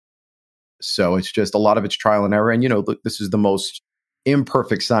So it's just a lot of it's trial and error. And, look, this is the most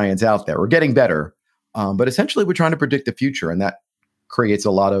imperfect science out there. We're getting better. But essentially, we're trying to predict the future. And that creates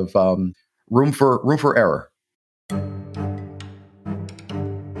a lot of room for error.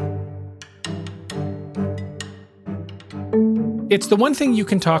 It's the one thing you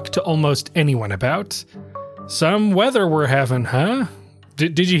can talk to almost anyone about. Some weather we're having, huh?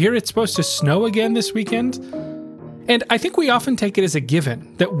 Did you hear it's supposed to snow again this weekend? And I think we often take it as a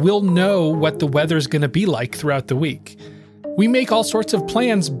given that we'll know what the weather's going to be like throughout the week. We make all sorts of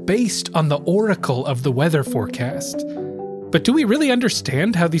plans based on the oracle of the weather forecast. But do we really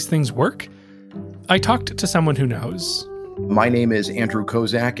understand how these things work? I talked to someone who knows. My name is Andrew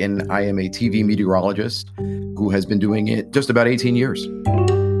Kozak, and I am a TV meteorologist who has been doing it just about 18 years.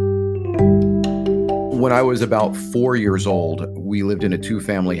 When I was about 4 years old, we lived in a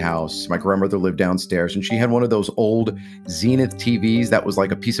 2-family house. My grandmother lived downstairs, and she had one of those old Zenith TVs that was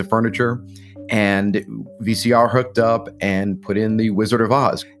like a piece of furniture, and VCR hooked up and put in The Wizard of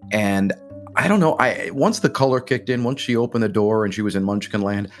Oz. And I don't know, once the color kicked in, once she opened the door and she was in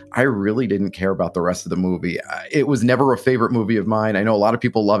Munchkinland, I really didn't care about the rest of the movie. It was never a favorite movie of mine. I know a lot of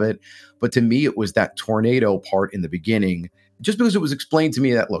people love it, but to me, it was that tornado part in the beginning, just because it was explained to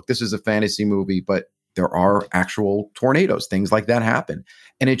me that, look, this is a fantasy movie, but there are actual tornadoes, things like that happen.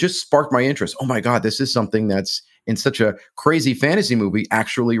 And it just sparked my interest. Oh my God, this is something that's in such a crazy fantasy movie,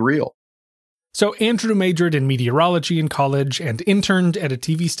 actually real. So Andrew majored in meteorology in college and interned at a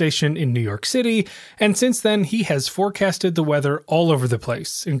TV station in New York City, and since then he has forecasted the weather all over the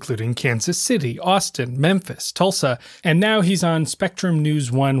place, including Kansas City, Austin, Memphis, Tulsa, and now he's on Spectrum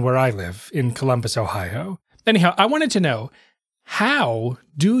News 1 where I live, in Columbus, Ohio. Anyhow, I wanted to know, how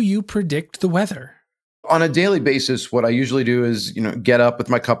do you predict the weather? On a daily basis, what I usually do is, get up with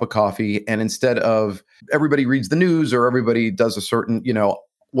my cup of coffee, and instead of everybody reads the news or everybody does a certain,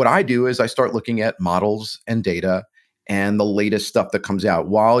 what I do is I start looking at models and data and the latest stuff that comes out.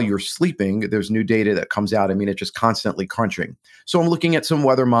 While you're sleeping, there's new data that comes out. I mean, it's just constantly crunching. So I'm looking at some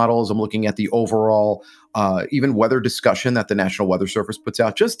weather models. I'm looking at the overall, even weather discussion that the National Weather Service puts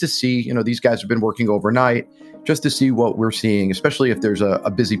out, just to see, these guys have been working overnight, just to see what we're seeing, especially if there's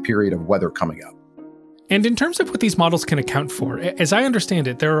a busy period of weather coming up. And in terms of what these models can account for, as I understand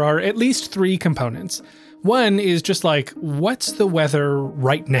it, there are at least 3 components. One is just like, what's the weather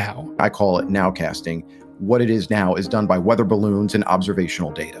right now? I call it nowcasting. What it is now is done by weather balloons and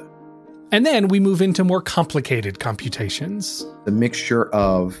observational data. And then we move into more complicated computations. The mixture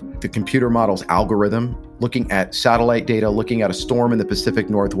of the computer model's algorithm, looking at satellite data, looking at a storm in the Pacific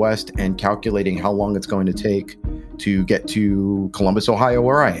Northwest, and calculating how long it's going to take to get to Columbus, Ohio,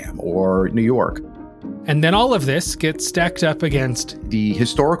 where I am, or New York. And then all of this gets stacked up against the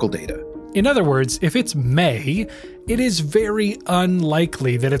historical data. In other words, if it's May, it is very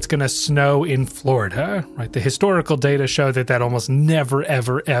unlikely that it's going to snow in Florida, right? The historical data show that almost never,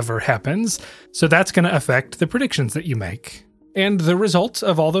 ever, ever happens. So that's going to affect the predictions that you make. And the result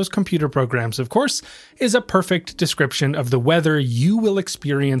of all those computer programs, of course, is a perfect description of the weather you will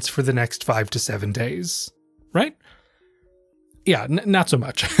experience for the next 5 to 7 days, right? Yeah, not so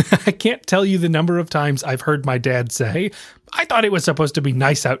much. I can't tell you the number of times I've heard my dad say, I thought it was supposed to be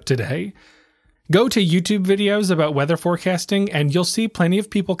nice out today. Go to YouTube videos about weather forecasting and you'll see plenty of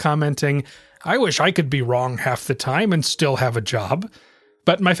people commenting, I wish I could be wrong half the time and still have a job.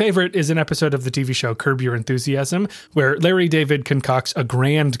 But my favorite is an episode of the TV show Curb Your Enthusiasm, where Larry David concocts a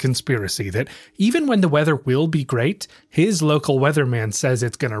grand conspiracy that even when the weather will be great, his local weatherman says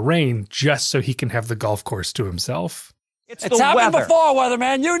it's going to rain just so he can have the golf course to himself. It's happened before,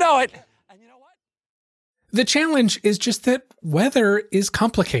 weatherman. You know it. And you know what? The challenge is just that weather is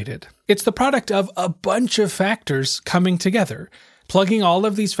complicated. It's the product of a bunch of factors coming together. Plugging all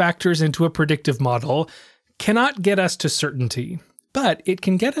of these factors into a predictive model cannot get us to certainty, but it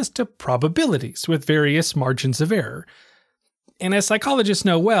can get us to probabilities with various margins of error. And as psychologists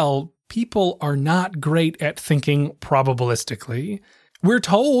know well, people are not great at thinking probabilistically. We're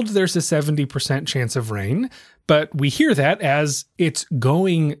told there's a 70% chance of rain, but we hear that as it's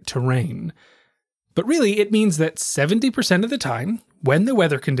going to rain. But really, it means that 70% of the time, when the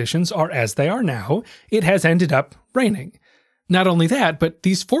weather conditions are as they are now, it has ended up raining. Not only that, but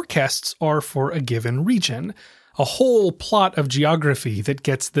these forecasts are for a given region, a whole plot of geography that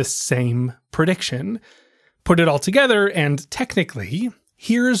gets the same prediction. Put it all together, and technically,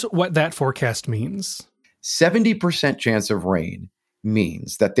 here's what that forecast means. 70% chance of rain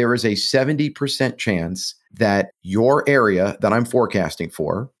means that there is a 70% chance that your area that I'm forecasting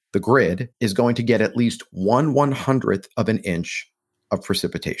for, the grid, is going to get at least 1/100th of an inch of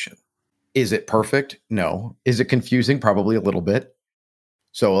precipitation. Is it perfect? No. Is it confusing? Probably a little bit.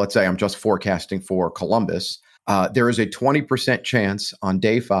 So let's say I'm just forecasting for Columbus. There is a 20% chance on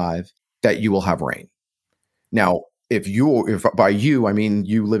day 5 that you will have rain. Now, if by you, I mean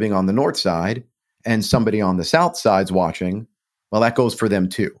you living on the north side and somebody on the south side's watching, well, that goes for them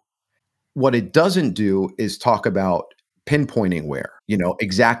too. What it doesn't do is talk about pinpointing where,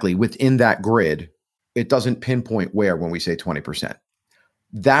 exactly within that grid. It doesn't pinpoint where when we say 20%.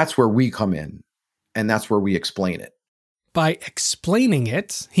 That's where we come in, and that's where we explain it. By explaining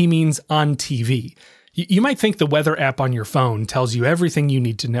it, he means on TV. You might think the weather app on your phone tells you everything you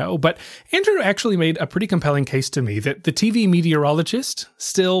need to know, but Andrew actually made a pretty compelling case to me that the TV meteorologist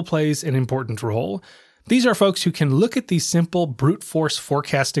still plays an important role. These are folks who can look at these simple brute force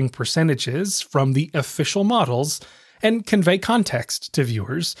forecasting percentages from the official models and convey context to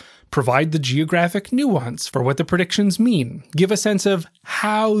viewers, provide the geographic nuance for what the predictions mean, give a sense of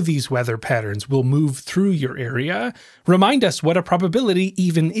how these weather patterns will move through your area, remind us what a probability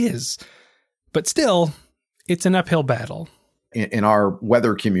even is. But still, it's an uphill battle. In our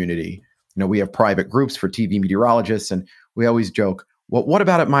weather community, we have private groups for TV meteorologists, and we always joke, well, what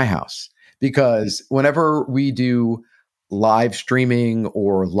about at my house? Because whenever we do live streaming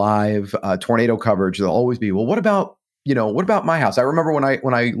or live tornado coverage, there'll always be, well, what about my house? I remember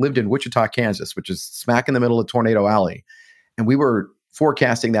when I lived in Wichita, Kansas, which is smack in the middle of Tornado Alley, and we were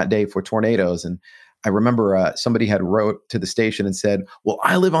forecasting that day for tornadoes. And I remember somebody had wrote to the station and said, well,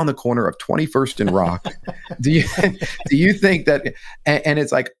 I live on the corner of 21st and Rock. do you think that? And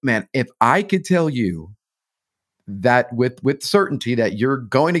it's like, man, if I could tell you that with certainty that you're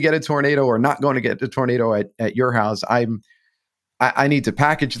going to get a tornado or not going to get a tornado at your house, I need to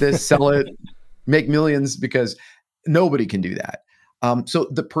package this, sell it, make millions, because nobody can do that. So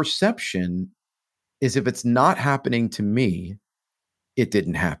the perception is, if it's not happening to me, it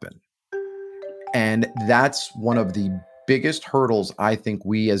didn't happen. And that's one of the biggest hurdles I think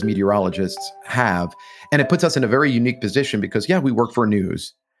we as meteorologists have. And it puts us in a very unique position because, yeah, we work for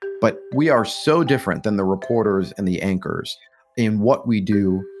news, but we are so different than the reporters and the anchors in what we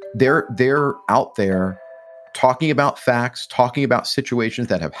do. They're out there talking about facts, talking about situations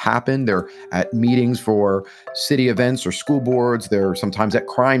that have happened. They're at meetings for city events or school boards. They're sometimes at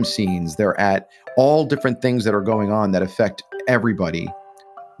crime scenes. They're at all different things that are going on that affect everybody.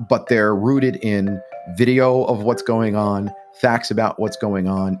 But they're rooted in video of what's going on, facts about what's going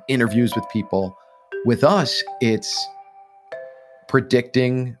on, interviews with people. With us, it's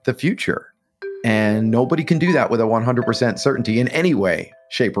predicting the future. And nobody can do that with a 100% certainty in any way,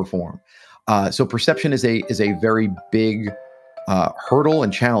 shape, or form. So perception is a very big hurdle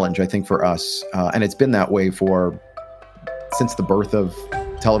and challenge, I think, for us. And it's been that way since the birth of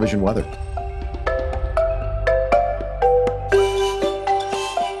television weather.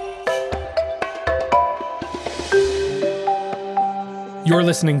 You're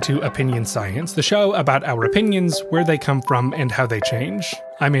listening to Opinion Science, the show about our opinions, where they come from, and how they change.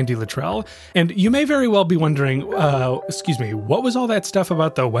 I'm Andy Luttrell, and you may very well be wondering, what was all that stuff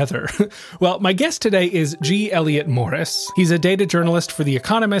about the weather? Well, my guest today is G. Elliott Morris. He's a data journalist for The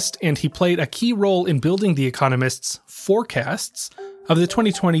Economist, and he played a key role in building The Economist's forecasts of the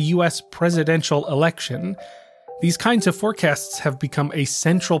 2020 U.S. presidential election. These kinds of forecasts have become a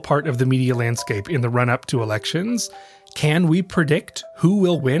central part of the media landscape in the run-up to elections. Can we predict who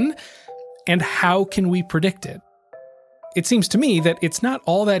will win? And how can we predict it? It seems to me that it's not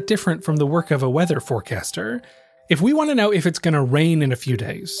all that different from the work of a weather forecaster. If we want to know if it's going to rain in a few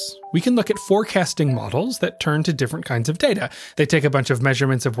days, we can look at forecasting models that turn to different kinds of data. They take a bunch of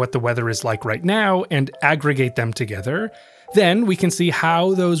measurements of what the weather is like right now and aggregate them together. Then we can see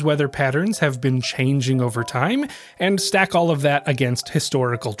how those weather patterns have been changing over time and stack all of that against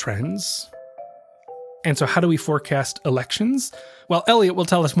historical trends. And so how do we forecast elections? Well, Elliott will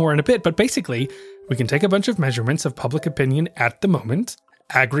tell us more in a bit, but basically, we can take a bunch of measurements of public opinion at the moment,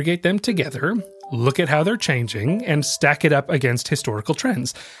 aggregate them together, look at how they're changing, and stack it up against historical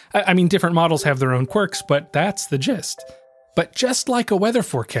trends. I mean, different models have their own quirks, but that's the gist. But just like a weather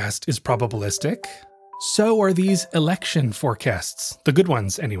forecast is probabilistic, so are these election forecasts, the good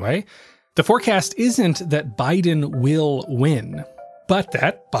ones anyway. The forecast isn't that Biden will win, but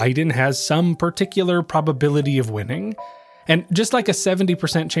that Biden has some particular probability of winning. And just like a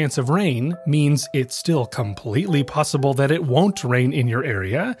 70% chance of rain means it's still completely possible that it won't rain in your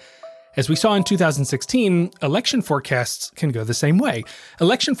area. As we saw in 2016, election forecasts can go the same way.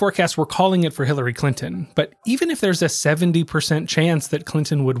 Election forecasts were calling it for Hillary Clinton, but even if there's a 70% chance that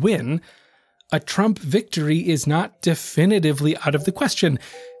Clinton would win, a Trump victory is not definitively out of the question.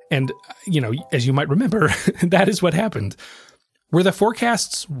 And, as you might remember, that is what happened. Were the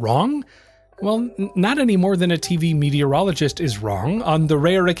forecasts wrong? Well, not any more than a TV meteorologist is wrong on the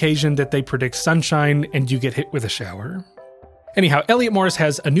rare occasion that they predict sunshine and you get hit with a shower. Anyhow, Elliot Morris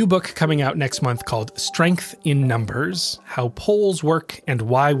has a new book coming out next month called Strength in Numbers: How Polls Work and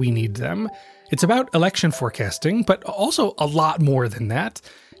Why We Need Them. It's about election forecasting, but also a lot more than that.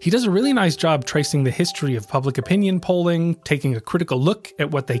 He does a really nice job tracing the history of public opinion polling, taking a critical look at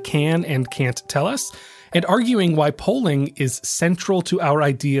what they can and can't tell us, and arguing why polling is central to our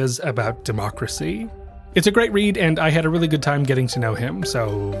ideas about democracy. It's a great read, and I had a really good time getting to know him, so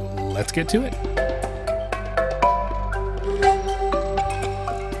let's get to it.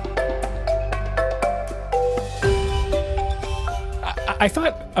 I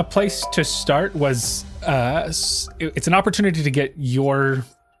thought a place to start was it's an opportunity to get your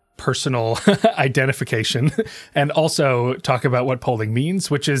personal identification and also talk about what polling means,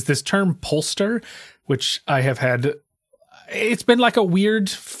 which is this term pollster, which I have had. It's been like a weird,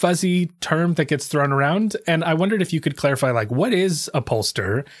 fuzzy term that gets thrown around. And I wondered if you could clarify, like, what is a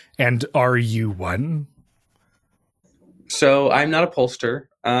pollster and are you one? So I'm not a pollster.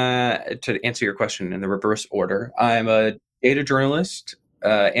 To answer your question in the reverse order, I'm a data journalist,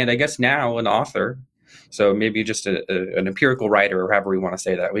 and I guess now an author. So maybe just an empirical writer, or however we want to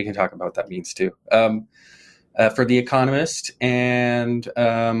say that. We can talk about what that means too. For The Economist. And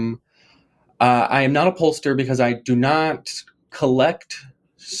I am not a pollster because I do not collect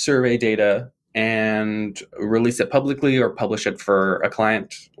survey data and release it publicly or publish it for a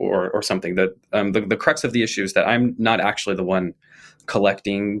client or something. That the crux of the issue is that I'm not actually the one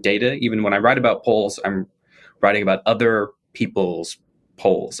collecting data. Even when I write about polls, I'm writing about other people's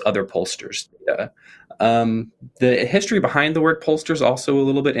polls, other pollsters' data. The history behind the word pollster is also a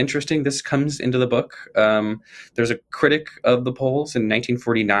little bit interesting. This comes into the book. There's a critic of the polls in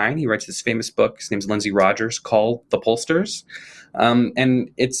 1949. He writes this famous book. His name's Lindsay Rogers, called The Pollsters. And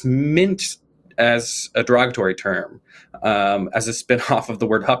it's meant as a derogatory term, as a spin-off of the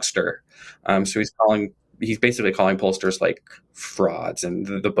word huckster. So he's basically calling pollsters like frauds,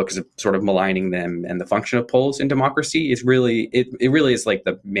 and the book is sort of maligning them. And the function of polls in democracy is really, it really is like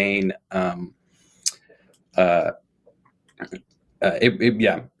the main,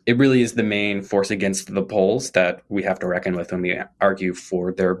 it really is the main force against the polls that we have to reckon with when we argue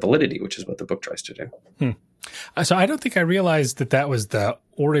for their validity, which is what the book tries to do. So I don't think I realized that was the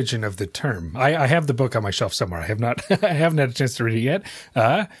origin of the term. I have the book on my shelf somewhere. I haven't had a chance to read it yet.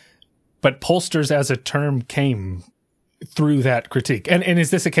 But pollsters as a term came through that critique. And is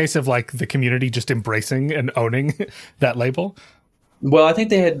this a case of like the community just embracing and owning that label? Well, I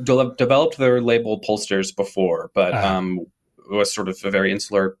think they had developed their label pollsters before, but it was sort of a very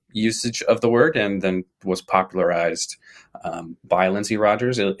insular usage of the word, and then was popularized by Lindsay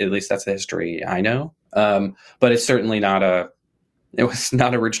Rogers. At least that's the history I know. But it's certainly it was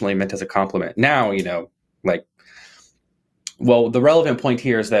not originally meant as a compliment. Now, the relevant point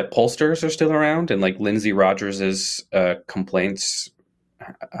here is that pollsters are still around, and like Lindsay Rogers's complaints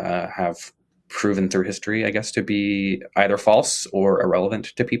have proven through history, I guess, to be either false or irrelevant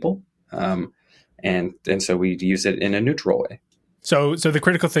to people. And so we use it in a neutral way. So the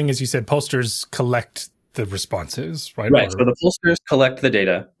critical thing is, you said pollsters collect the responses, right? Right. So the pollsters collect the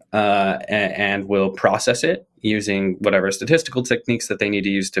data and will process it using whatever statistical techniques that they need to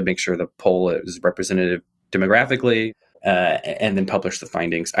use to make sure the poll is representative demographically, and then publish the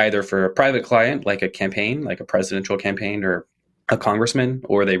findings either for a private client, like a campaign, like a presidential campaign or a congressman,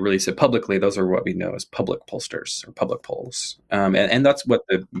 or they release it publicly. Those are what we know as public pollsters or public polls. And that's what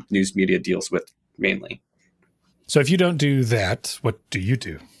the news media deals with mainly. So if you don't do that, what do you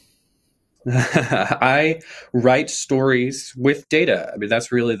do? I write stories with data. I mean,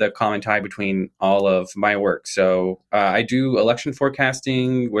 that's really the common tie between all of my work. So I do election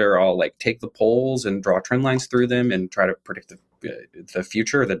forecasting, where I'll like take the polls and draw trend lines through them and try to predict the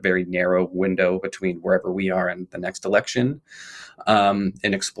future, that very narrow window between wherever we are and the next election, and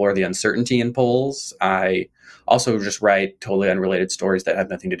explore the uncertainty in polls. I also just write totally unrelated stories that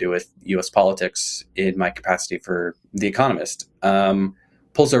have nothing to do with U.S. politics in my capacity for The Economist.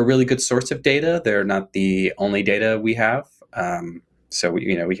 Polls are a really good source of data. They're not the only data we have. So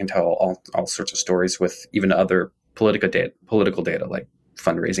we can tell all sorts of stories with even other political data like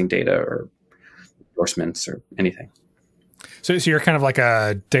fundraising data or endorsements or anything. So you're kind of like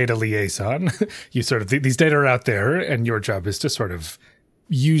a data liaison. You sort of, these data are out there, and your job is to sort of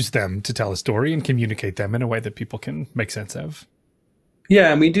use them to tell a story and communicate them in a way that people can make sense of.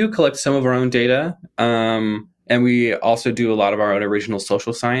 Yeah, and we do collect some of our own data. And we also do a lot of our own original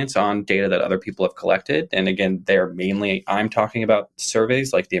social science on data that other people have collected. And again, I'm talking about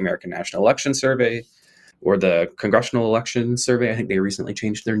surveys like the American National Election Survey, or the Congressional Election Survey. I think they recently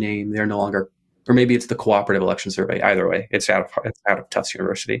changed their name. They're no longer, or maybe it's the Cooperative Election Survey. Either way, it's out of Tufts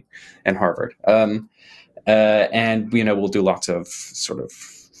University and Harvard. And we'll do lots of sort of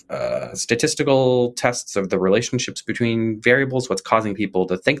statistical tests of the relationships between variables, what's causing people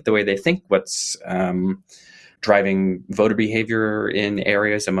to think the way they think, what's driving voter behavior in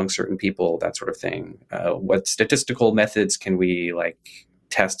areas among certain people, that sort of thing. What statistical methods can we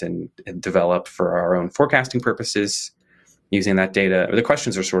test and develop for our own forecasting purposes using that data? The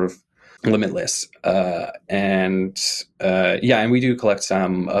questions are sort of limitless. And we do collect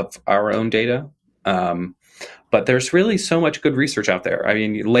some of our own data. But there's really so much good research out there. I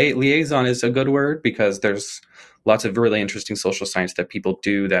mean, liaison is a good word because there's lots of really interesting social science that people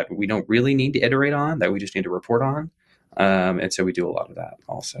do that we don't really need to iterate on, that we just need to report on. And so we do a lot of that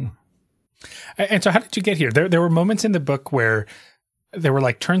also. And so how did you get here? There were moments in the book where there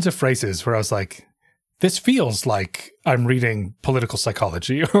were turns of phrases where I was like, this feels like I'm reading political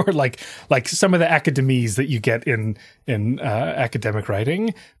psychology, or like some of the academies that you get in academic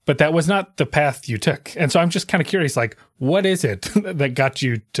writing, but that was not the path you took. And so I'm just kind of curious, what is it that got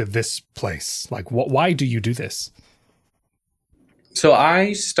you to this place? Why do you do this? So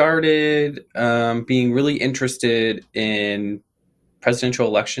I started being really interested in presidential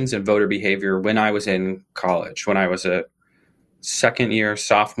elections and voter behavior when I was in college, when I was a second-year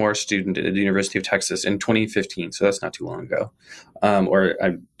sophomore student at the University of Texas in 2015. So that's not too long ago. Or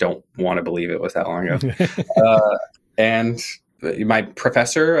I don't want to believe it was that long ago. And my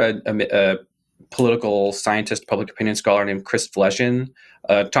professor, a political scientist, public opinion scholar named Chris Fleshin,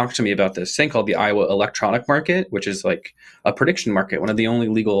 talked to me about this thing called the Iowa electronic market, which is a prediction market, one of the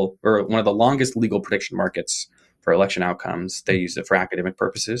longest legal prediction markets for election outcomes. They use it for academic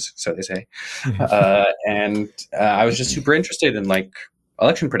purposes, so they say. And I was just super interested in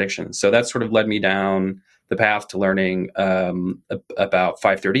election predictions. So that sort of led me down the path to learning about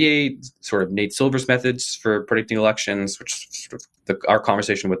 538, sort of Nate Silver's methods for predicting elections, which sort of our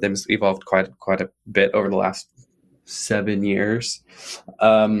conversation with them has evolved quite a bit over the last 7 years.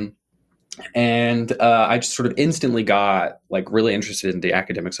 And I just sort of instantly got really interested in the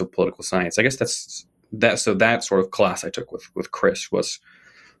academics of political science. I guess so that sort of class I took with Chris was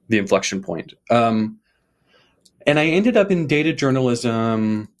the inflection point. And I ended up in data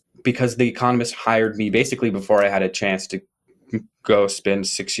journalism because The Economist hired me basically before I had a chance to go spend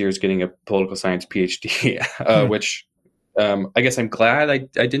 6 years getting a political science PhD, which I guess I'm glad I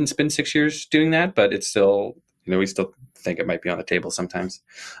didn't spend 6 years doing that, but it's still, we still think it might be on the table sometimes.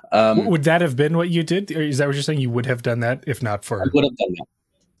 Would that have been what you did? Or is that what you're saying? You would have done that if not for... I would have done that.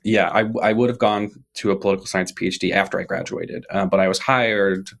 Yeah, I would have gone to a political science PhD after I graduated, but I was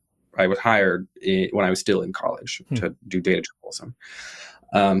hired when I was still in college to do data journalism.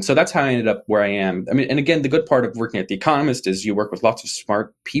 So that's how I ended up where I am. I mean, and again, the good part of working at The Economist is you work with lots of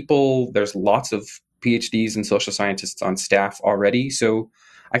smart people. There's lots of PhDs and social scientists on staff already. So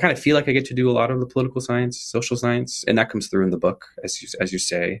I kind of feel like I get to do a lot of the political science, social science, and that comes through in the book, as you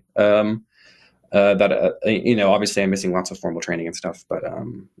say. Obviously I'm missing lots of formal training and stuff, but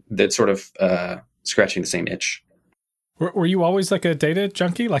that's sort of scratching the same itch. Were you always a data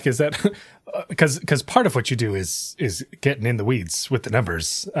junkie? Is that because part of what you do is getting in the weeds with the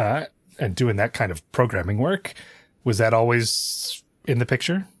numbers and doing that kind of programming work? Was that always in the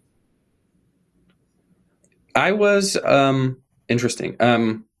picture? I was interesting.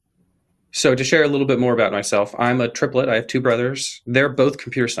 So to share a little bit more about myself, I'm a triplet. I have two brothers. They're both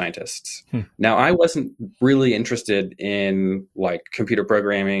computer scientists. Now, I wasn't really interested in computer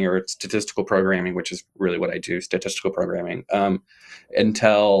programming or statistical programming, which is really what I do, statistical programming,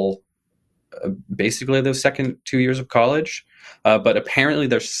 until basically the second 2 years of college. But apparently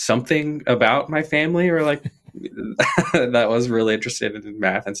there's something about my family or that was really interested in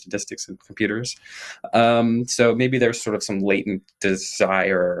math and statistics and computers. So maybe there's sort of some latent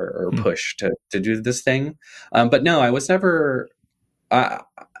desire or push to do this thing. But no, I was never,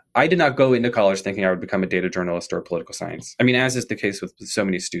 I did not go into college thinking I would become a data journalist or a political science. I mean, as is the case with so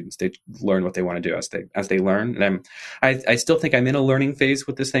many students, they learn what they want to do as they learn. And I still think I'm in a learning phase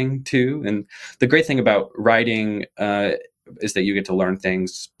with this thing too. And the great thing about writing, is that you get to learn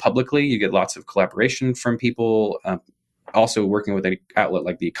things publicly. You get lots of collaboration from people. Also working with an outlet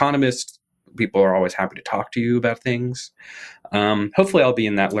like The Economist, people are always happy to talk to you about things. Hopefully I'll be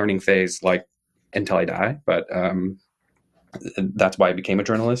in that learning phase until I die, but that's why I became a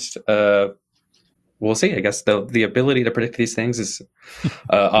journalist. We'll see. I guess the ability to predict these things is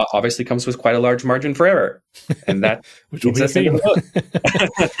obviously comes with quite a large margin for error, and that which will be a theme.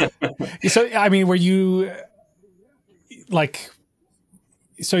 So, I mean, were you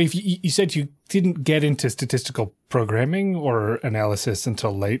So if you said you didn't get into statistical programming or analysis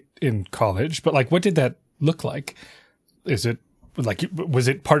until late in college, but like, what did that look like? Is it like, was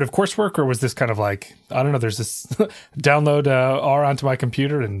it part of coursework, or was this kind of like, I don't know, there's this download R onto my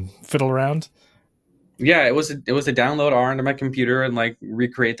computer and fiddle around? Yeah, it was a download R onto my computer and like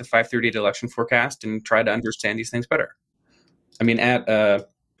recreate the 538 election forecast and try to understand these things better. I mean, at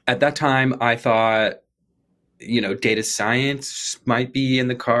that time, I thought, data science might be in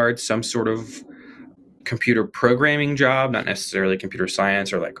the cards, some sort of computer programming job, not necessarily computer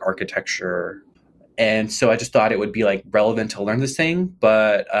science or like architecture. And so I just thought it would be like relevant to learn this thing.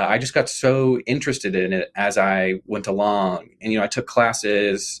 But I just got so interested in it as I went along. And, I took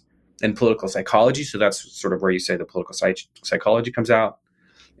classes in political psychology. So that's sort of where you say the political psychology comes out.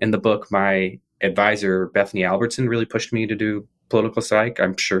 In the book, my advisor, Bethany Albertson, really pushed me to do political psych.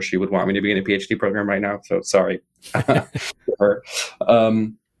 I'm sure she would want me to be in a PhD program right now. So sorry for her.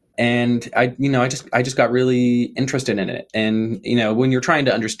 And I just got really interested in it. And, when you're trying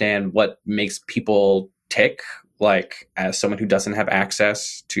to understand what makes people tick, like as someone who doesn't have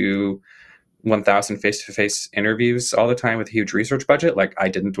access to 1,000 face-to-face interviews all the time with a huge research budget, like I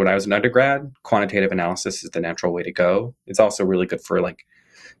didn't when I was an undergrad, quantitative analysis is the natural way to go. It's also really good for like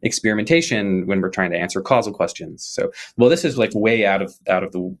experimentation when we're trying to answer causal questions. So, well, this is like way out of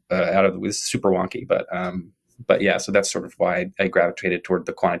the this is super wonky, but yeah, so that's sort of why I gravitated toward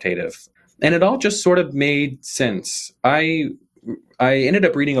the quantitative, and it all just sort of made sense. I ended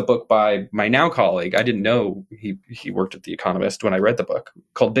up reading a book by my now colleague. I didn't know he worked at The Economist when I read the book,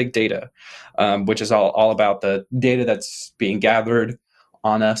 called Big Data, which is all about the data that's being gathered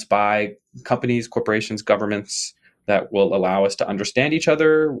on us by companies, corporations, governments, that will allow us to understand each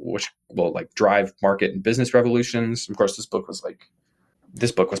other, which will like drive market and business revolutions. Of course, this book was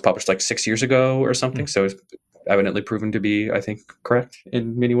published like 6 years ago or something. So it's evidently proven to be, I think, correct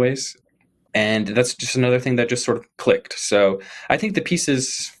in many ways. And that's just another thing that just sort of clicked. So I think the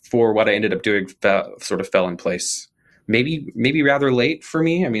pieces for what I ended up doing sort of fell in place. Maybe rather late for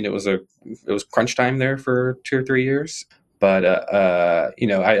me. I mean, it was crunch time there for 2 or 3 years. But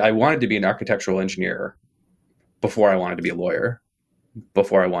I wanted to be an architectural engineer before I wanted to be a lawyer,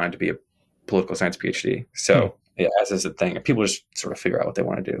 before I wanted to be a political science PhD. So yeah, as is the thing, people just sort of figure out what they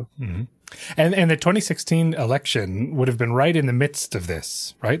want to do. Mm-hmm. And the 2016 election would have been right in the midst of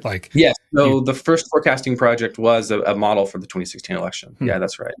this, right? Like, yes. So the first forecasting project was a model for the 2016 election. Yeah,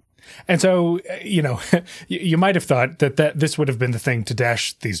 that's right. And so, you might have thought that this would have been the thing to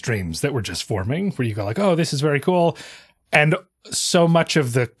dash these dreams that were just forming, where you go like, oh, this is very cool. And so much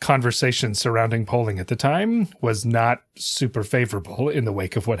of the conversation surrounding polling at the time was not super favorable in the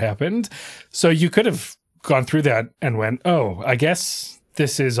wake of what happened. So you could have gone through that and went, oh, I guess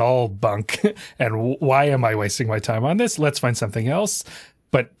this is all bunk. And why am I wasting my time on this? Let's find something else.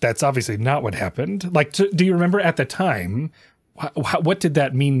 But that's obviously not what happened. Like, do you remember at the time, what did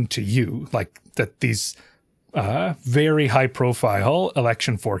that mean to you? Like that these very high profile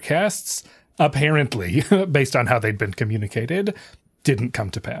election forecasts, apparently, based on how they'd been communicated, didn't come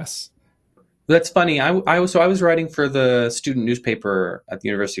to pass. That's funny. I was writing for the student newspaper at the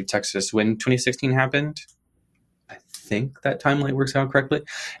University of Texas when 2016 happened. I think that timeline works out correctly.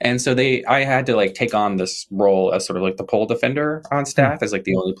 And so I had to like take on this role as sort of like the poll defender on staff, as like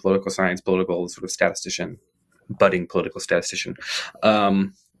the only political sort of statistician, budding political statistician,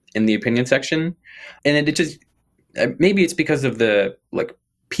 in the opinion section. And it just, maybe it's because of the like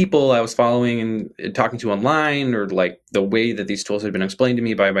people I was following and talking to online, or like the way that these tools had been explained to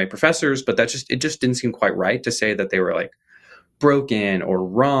me by my professors, but it just didn't seem quite right to say that they were like broken or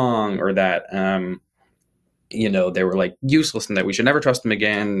wrong, or that they were like useless and that we should never trust them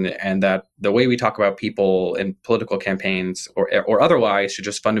again, and that the way we talk about people in political campaigns or otherwise should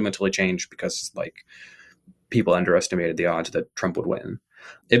just fundamentally change because like people underestimated the odds that Trump would win.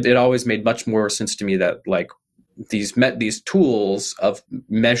 It always made much more sense to me that like these tools of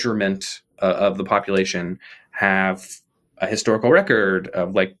measurement of the population have a historical record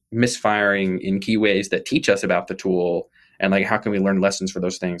of like misfiring in key ways that teach us about the tool, and like how can we learn lessons for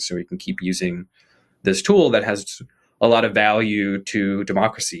those things so we can keep using this tool that has a lot of value to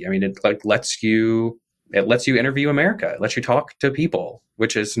democracy. I mean, it like lets you interview America, it lets you talk to people,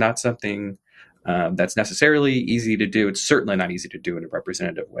 which is not something that's necessarily easy to do. It's certainly not easy to do in a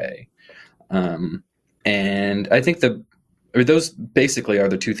representative way. And I think those basically are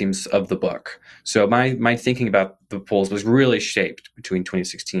the two themes of the book. So my thinking about the polls was really shaped between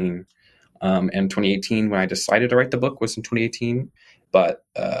 2016 and 2018. When I decided to write the book was in 2018. But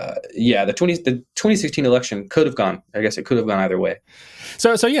the 2016 election could have gone. I guess it could have gone either way.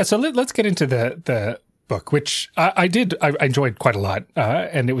 So let's get into the book, which I enjoyed quite a lot.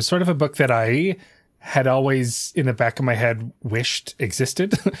 And it was sort of a book that I had always in the back of my head wished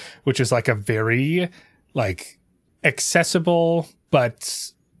existed, which is like a very like accessible,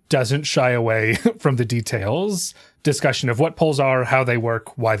 but doesn't shy away from the details discussion of what polls are, how they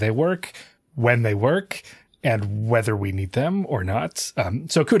work, why they work, when they work, and whether we need them or not.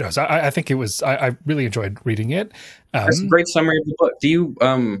 So kudos. I think it was, I really enjoyed reading it. That's a great summary of the book. Do you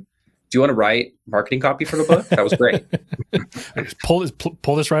want to write marketing copy for the book? That was great. I just pull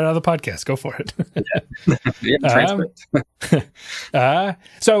this right out of the podcast. Go for it.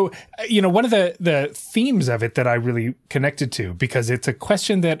 So, one of the themes of it that I really connected to, because it's a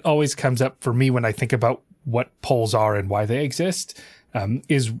question that always comes up for me when I think about what polls are and why they exist,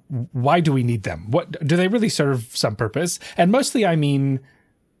 is why do we need them? What do they really serve some purpose? And mostly, I mean,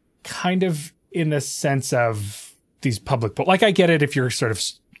 kind of in the sense of these public polls. Like, I get it if you're sort of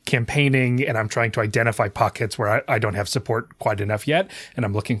campaigning and I'm trying to identify pockets where I don't have support quite enough yet and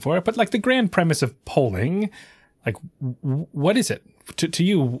I'm looking for it. But like the grand premise of polling, like what is it to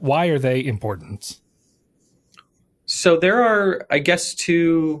you? Why are they important? So there are, I guess,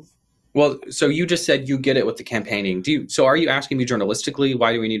 so you just said you get it with the campaigning. So are you asking me journalistically,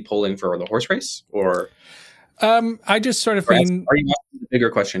 why do we need polling for the horse race? Or I just sort of mean, are you asking a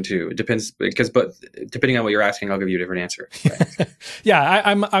bigger question too? It depends, but depending on what you're asking, I'll give you a different answer. Right?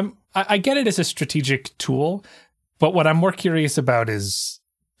 Yeah, I get it as a strategic tool, but what I'm more curious about is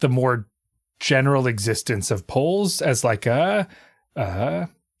the more general existence of polls as like a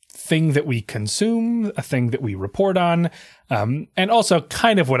thing that we consume, a thing that we report on, and also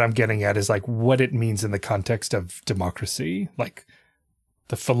kind of what I'm getting at is like what it means in the context of democracy, like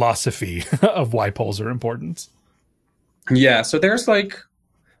the philosophy of why polls are important. Yeah, so there's so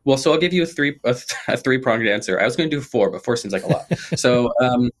I'll give you a three-pronged answer. I was going to do four, but four seems like a lot. So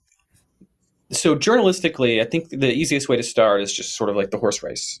so journalistically, I think the easiest way to start is just sort of like the horse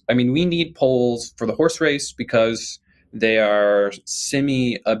race. I mean, we need polls for the horse race because they are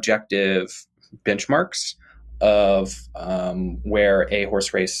semi-objective benchmarks of where a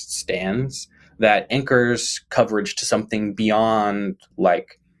horse race stands that anchors coverage to something beyond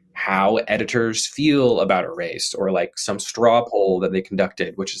like how editors feel about a race or like some straw poll that they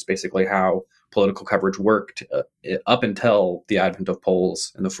conducted, which is basically how political coverage worked up until the advent of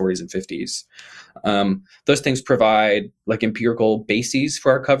polls in the 40s and 50s. Those things provide like empirical bases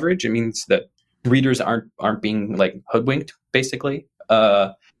for our coverage. It means that readers aren't being like hoodwinked, basically,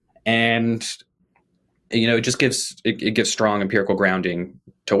 and it just gives strong empirical grounding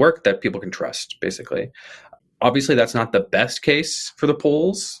to work that people can trust, basically. Obviously, that's not the best case for the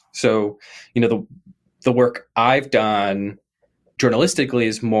polls. So, the work I've done journalistically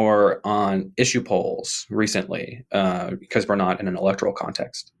is more on issue polls recently, because we're not in an electoral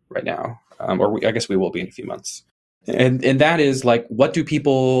context right now, I guess we will be in a few months. And that is like, what do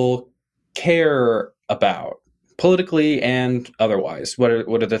people care about politically and otherwise? What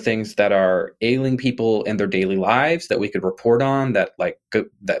are the things that are ailing people in their daily lives that we could report on, that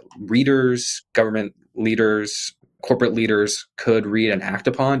that readers, government leaders, corporate leaders could read and act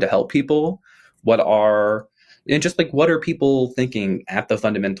upon to help people? What are people thinking at the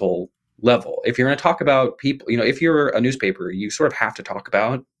fundamental level? If you're going to talk about people, if you're a newspaper, you sort of have to talk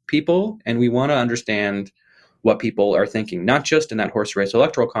about people, and we want to understand what people are thinking, not just in that horse race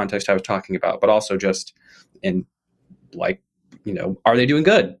electoral context I was talking about, but also just in are they doing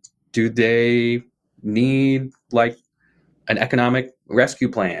good? Do they need like an economic rescue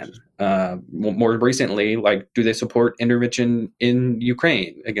plan? More recently, do they support intervention in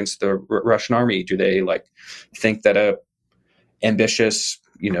Ukraine against the Russian army? Do they think that a ambitious,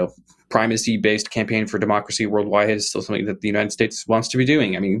 primacy-based campaign for democracy worldwide is still something that the United States wants to be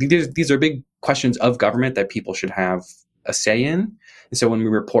doing? I mean, these are big questions of government that people should have a say in. And so when we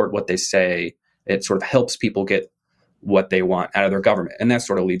report what they say, it sort of helps people get what they want out of their government. And that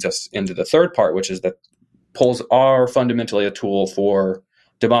sort of leads us into the third part, which is that polls are fundamentally a tool for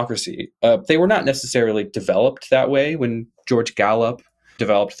democracy. They were not necessarily developed that way when George Gallup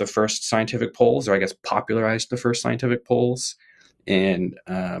developed the first scientific polls, or I guess popularized the first scientific polls in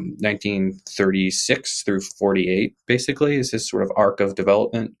 1936 through 48, basically, is his sort of arc of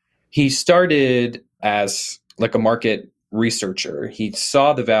development. He started as like a market researcher. He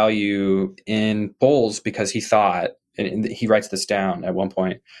saw the value in polls because he thought, and he writes this down at one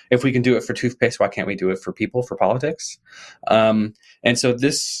point, if we can do it for toothpaste, why can't we do it for people, for politics? And so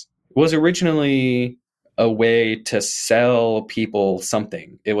this was originally a way to sell people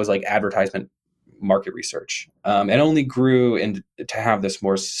something. It was like advertisement market research, and only grew to have this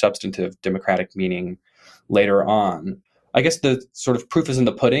more substantive democratic meaning later on. I guess the sort of proof is in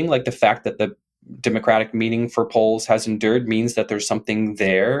the pudding, like the fact that the democratic meaning for polls has endured means that there's something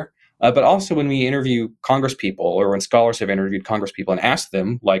there. But also when we interview congresspeople, or when scholars have interviewed congresspeople and asked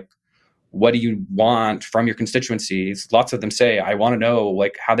them, like, what do you want from your constituencies? Lots of them say, I want to know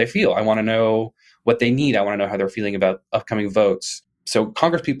like how they feel. I want to know what they need. I want to know how they're feeling about upcoming votes. So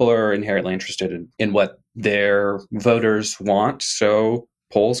congresspeople are inherently interested in what their voters want. So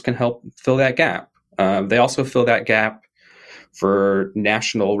polls can help fill that gap. They also fill that gap for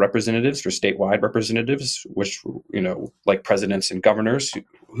national representatives, for statewide representatives, which, like presidents and governors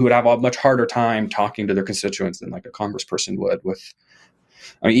who would have a much harder time talking to their constituents than like a congressperson would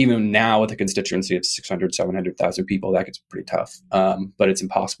even now with a constituency of 600, 700,000 people, that gets pretty tough. But it's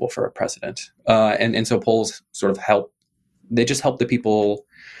impossible for a president. And so polls sort of help. They just help the people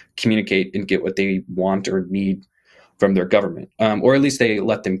communicate and get what they want or need from their government. Or at least they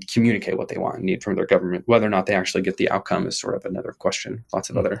let them communicate what they want and need from their government. Whether or not they actually get the outcome is sort of another question. Lots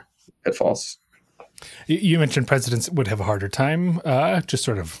of other pitfalls. You mentioned presidents would have a harder time just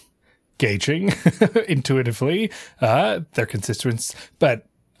sort of gauging intuitively their constituents. But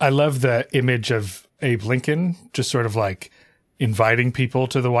I love the image of Abe Lincoln just sort of like inviting people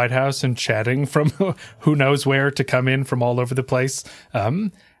to the White House and chatting from who knows where to come in from all over the place.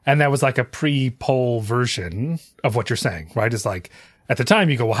 And that was like a pre-poll version of what you're saying, right? It's like, at the time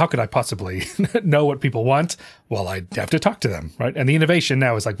you go, well, how could I possibly know what people want? Well, I'd have to talk to them, right? And the innovation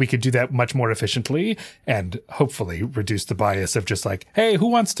now is like, we could do that much more efficiently and hopefully reduce the bias of just like, hey, who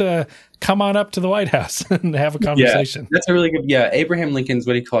wants to come on up to the White House and have a conversation? Yeah, that's a really good, Abraham Lincoln's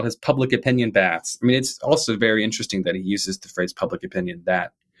what he called his public opinion baths. I mean, it's also very interesting that he uses the phrase public opinion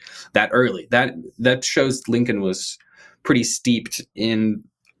that early. That shows Lincoln was pretty steeped in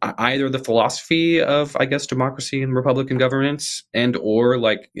either the philosophy of, I guess, democracy and Republican governance and or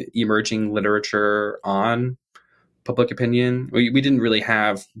like emerging literature on public opinion. We didn't really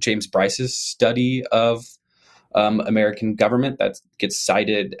have James Bryce's study of American government that gets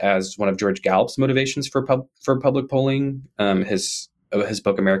cited as one of George Gallup's motivations for public polling. His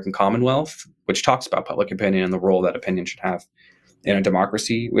book, American Commonwealth, which talks about public opinion and the role that opinion should have in a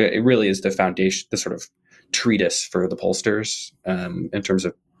democracy. It really is the foundation, the sort of treatise for the pollsters in terms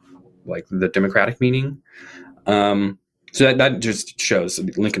of like the democratic meaning. So that just shows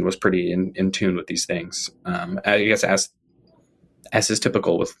that Lincoln was pretty in tune with these things. I guess as is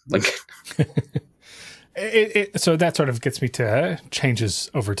typical with Lincoln. So that sort of gets me to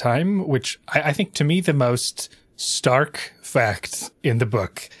changes over time, which I think to me the most stark fact in the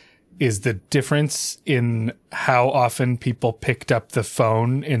book is the difference in how often people picked up the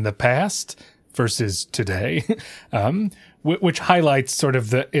phone in the past versus today. Which highlights sort of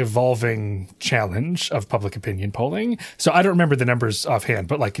the evolving challenge of public opinion polling. So I don't remember the numbers offhand,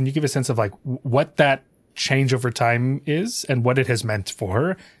 but like, can you give a sense of like what that change over time is and what it has meant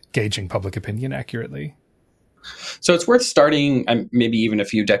for gauging public opinion accurately? So it's worth starting maybe even a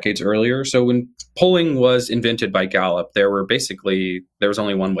few decades earlier. So when polling was invented by Gallup, there was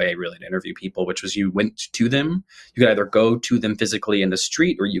only one way really to interview people, which was you went to them. You could either go to them physically in the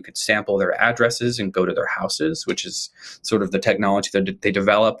street, or you could sample their addresses and go to their houses, which is sort of the technology that they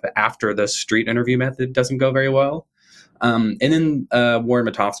develop after the street interview method doesn't go very well. And then Warren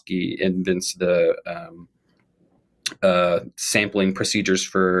Matofsky invents the sampling procedures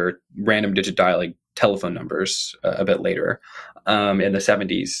for random digit dialing telephone numbers a bit later in the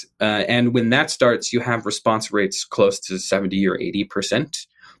 70s. And when that starts, you have response rates close to 70 or 80%.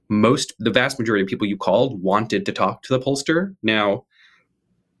 The vast majority of people you called wanted to talk to the pollster. Now,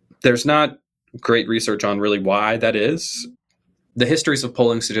 there's not great research on really why that is. The histories of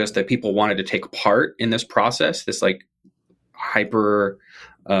polling suggest that people wanted to take part in this process, this like hyper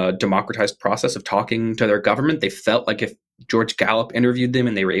democratized process of talking to their government. They felt like if George Gallup interviewed them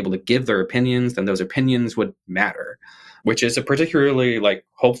and they were able to give their opinions, then those opinions would matter, which is a particularly like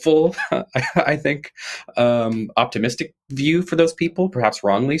hopeful, I think, optimistic view for those people, perhaps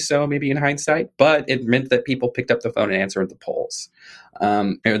wrongly so, maybe in hindsight, but it meant that people picked up the phone and answered the polls.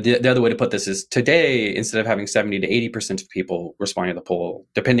 The other way to put this is today, instead of having 70 to 80% of people responding to the poll,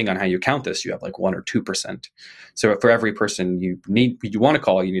 depending on how you count this, you have like 1 or 2%. So for every person you want to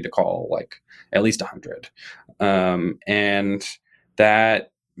call, you need to call like at least 100. And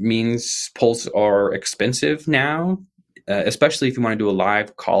that means polls are expensive now, especially if you want to do a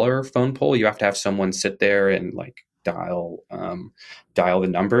live caller phone poll. You have to have someone sit there and like dial the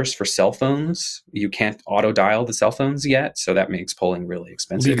numbers for cell phones. You can't auto dial the cell phones yet, so that makes polling really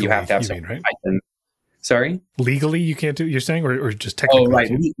expensive. Legally, you have to have someone right? Sorry? Legally, you can't do. You're saying, or just technically? Oh,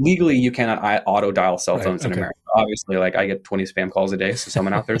 right. Legally, you cannot auto dial cell phones in America. obviously, like I get 20 spam calls a day, so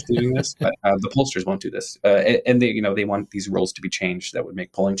someone out there is doing this, but the pollsters won't do this. And they, they want these rules to be changed that would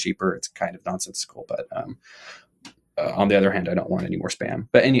make polling cheaper. It's kind of nonsensical, but on the other hand, I don't want any more spam.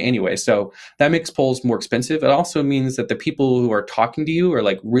 But anyway, so that makes polls more expensive. It also means that the people who are talking to you are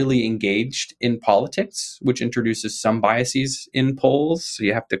like really engaged in politics, which introduces some biases in polls. So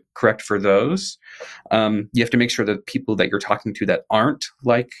you have to correct for those. You have to make sure that people that you're talking to that aren't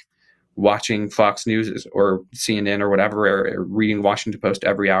like watching Fox News or CNN or whatever, or reading Washington Post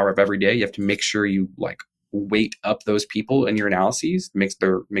every hour of every day, you have to make sure you like weight up those people in your analyses, make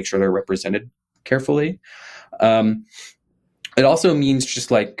sure they're represented carefully. It also means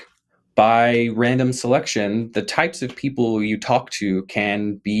just like by random selection, the types of people you talk to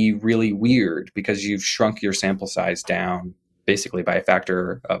can be really weird because you've shrunk your sample size down basically by a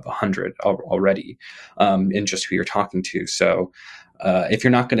factor of 100 already in just who you're talking to. So if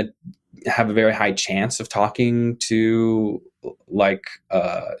you're not going to have a very high chance of talking to like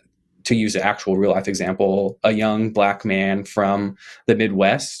to use an actual real life example, a young Black man from the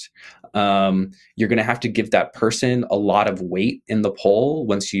Midwest, you're going to have to give that person a lot of weight in the poll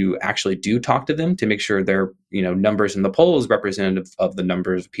once you actually do talk to them to make sure their numbers in the poll is representative of the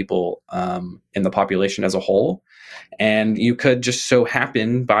numbers of people in the population as a whole. And you could just so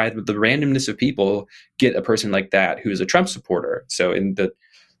happen by the randomness of people get a person like that who's a Trump supporter. So in the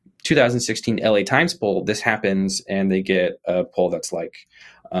 2016 LA Times poll, this happens and they get a poll that's like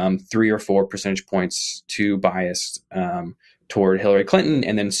 3 or 4 percentage points too biased toward Hillary Clinton,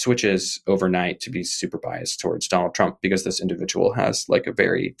 and then switches overnight to be super biased towards Donald Trump because this individual has like a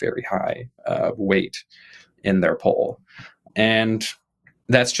very, very high weight in their poll. And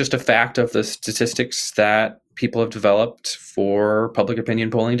that's just a fact of the statistics that people have developed for public opinion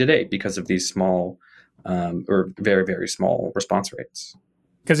polling today because of these small or very, very small response rates.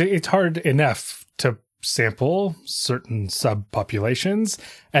 Because it's hard enough to sample certain subpopulations,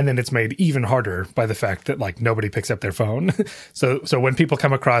 and then it's made even harder by the fact that like nobody picks up their phone. So when people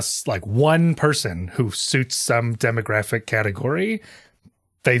come across like one person who suits some demographic category,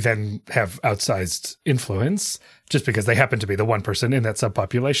 they then have outsized influence just because they happen to be the one person in that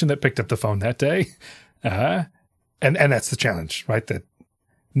subpopulation that picked up the phone that day. And that's the challenge, right? That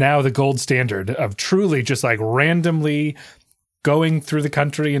now the gold standard of truly just like randomly going through the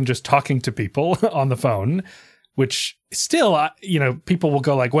country and just talking to people on the phone, which still, people will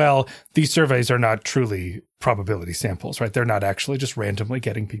go like, well, these surveys are not truly probability samples, right? They're not actually just randomly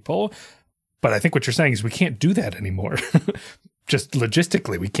getting people. But I think what you're saying is we can't do that anymore. Just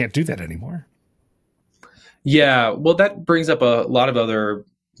logistically, we can't do that anymore. Yeah, well, that brings up a lot of other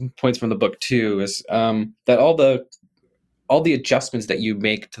points from the book too, is that all the adjustments that you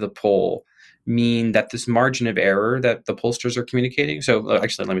make to the poll mean that this margin of error that the pollsters are communicating. So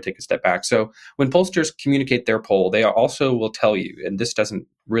actually, let me take a step back. So when pollsters communicate their poll, they also will tell you, and this doesn't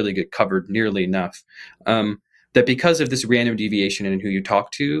really get covered nearly enough, that because of this random deviation in who you talk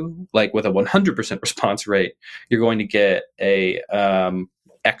to, like with a 100% response rate, you're going to get a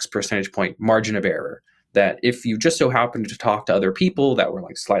X percentage point margin of error. That if you just so happen to talk to other people that were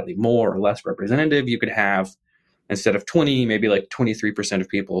like slightly more or less representative, you could have, instead of 20, maybe like 23% of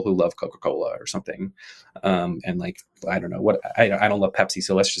people who love Coca-Cola or something. And like, I don't know what, I don't love Pepsi.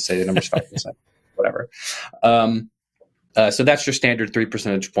 So let's just say the number's 5%, whatever. So that's your standard 3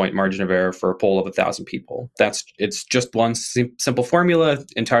 percentage point margin of error for a poll of 1,000 people. It's just one simple formula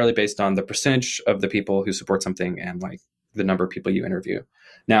entirely based on the percentage of the people who support something and like the number of people you interview.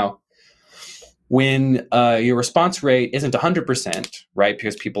 Now, when your response rate isn't 100%, right,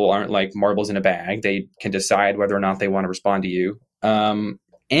 because people aren't like marbles in a bag, they can decide whether or not they want to respond to you.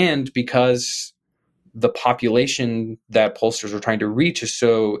 And because the population that pollsters are trying to reach is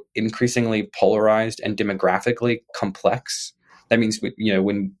so increasingly polarized and demographically complex, that means,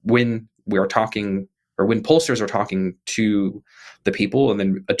 when we're talking, or when pollsters are talking to the people and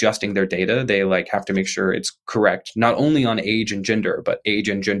then adjusting their data, they like have to make sure it's correct, not only on age and gender, but age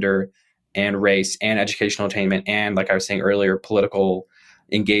and gender and race and educational attainment and, like I was saying earlier, political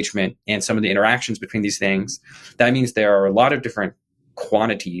engagement and some of the interactions between these things. That means there are a lot of different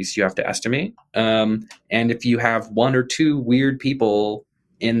quantities you have to estimate. And if you have one or two weird people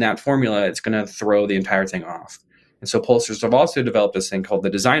in that formula, it's going to throw the entire thing off. And so pollsters have also developed this thing called the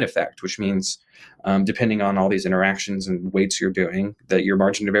design effect, which means depending on all these interactions and weights you're doing, that your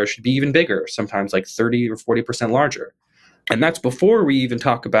margin of error should be even bigger, sometimes like 30 or 40% larger. And that's before we even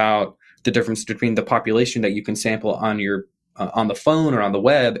talk about the difference between the population that you can sample on your on the phone or on the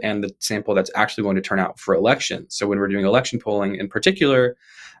web and the sample that's actually going to turn out for elections. So when we're doing election polling in particular,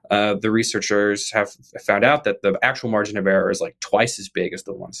 the researchers have found out that the actual margin of error is like twice as big as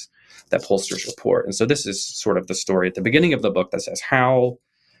the ones that pollsters report. And so this is sort of the story at the beginning of the book that says how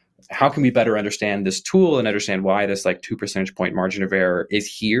can we better understand this tool and understand why this like 2 percentage point margin of error is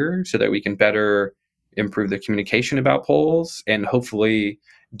here so that we can better improve the communication about polls and hopefully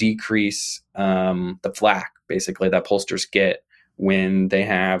decrease the flack basically that pollsters get when they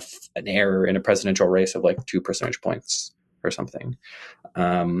have an error in a presidential race of like 2 percentage points or something.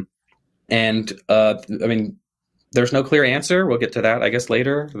 I mean, there's no clear answer. We'll get to that, I guess,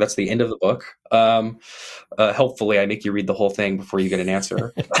 later. That's the end of the book. Hopefully I make you read the whole thing before you get an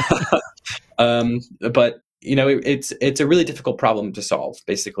answer. But you know, it's a really difficult problem to solve.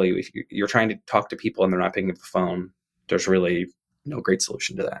 Basically, if you're trying to talk to people and they're not picking up the phone, there's really no great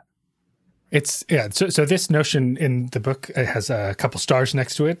solution to that. So this notion in the book has a couple stars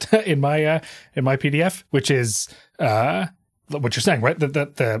next to it in my PDF, which is what you're saying, right?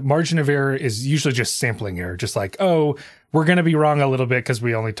 That the margin of error is usually just sampling error, just like, oh, we're going to be wrong a little bit because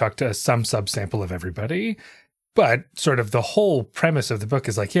we only talked to some subsample of everybody. But sort of the whole premise of the book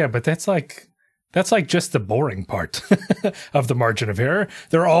is like, yeah, but that's like just the boring part of the margin of error.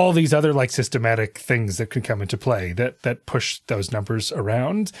 There are all these other like systematic things that can come into play that push those numbers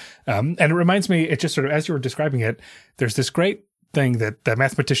around. And it reminds me, it just sort of, as you were describing it, there's this great thing that the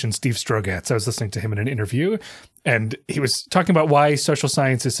mathematician Steve Strogatz, I was listening to him in an interview, and he was talking about why social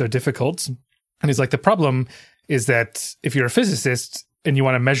science is so difficult. And he's like, the problem is that if you're a physicist and you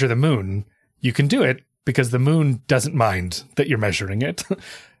want to measure the moon, you can do it because the moon doesn't mind that you're measuring it.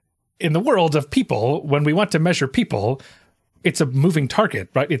 In the world of people, when we want to measure people, it's a moving target,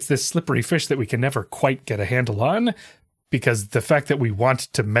 right? It's this slippery fish that we can never quite get a handle on, because the fact that we want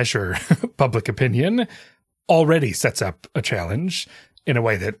to measure public opinion already sets up a challenge in a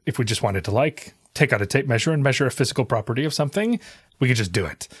way that if we just wanted to like take out a tape measure and measure a physical property of something, we could just do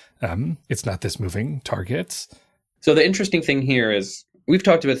it. It's not this moving target. So the interesting thing here is we've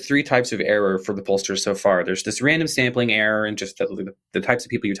talked about 3 types of error for the pollsters so far. There's this random sampling error, and just the types of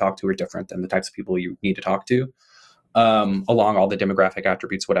people you talk to are different than the types of people you need to talk to, along all the demographic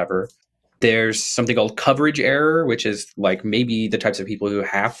attributes, whatever. There's something called coverage error, which is like maybe the types of people who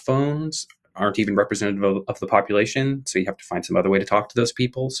have phones aren't even representative of the population. So you have to find some other way to talk to those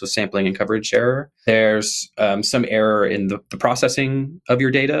people. So sampling and coverage error. There's some error in the processing of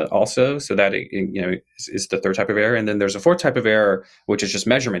your data also. So that, is the 3rd type of error. And then there's a 4th type of error, which is just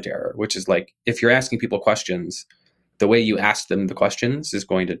measurement error, which is like, if you're asking people questions, the way you ask them the questions is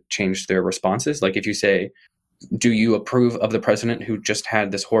going to change their responses. Like if you say, do you approve of the president who just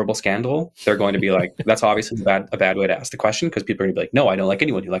had this horrible scandal? They're going to be like, that's obviously a bad way to ask the question, because people are going to be like, no, I don't like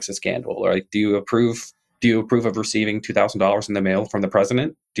anyone who likes a scandal. Or like, do you approve of receiving $2,000 in the mail from the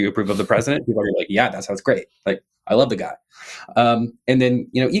president? Do you approve of the president? People are like, yeah, that sounds great. Like, I love the guy. And then,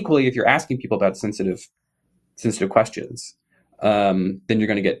 equally, if you're asking people about sensitive questions, then you're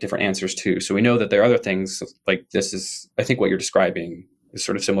going to get different answers too. So we know that there are other things like this is, I think what you're describing is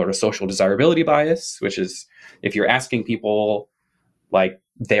sort of similar to social desirability bias, which is if you're asking people like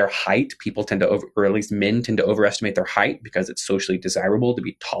their height, people tend to or at least men tend to overestimate their height because it's socially desirable to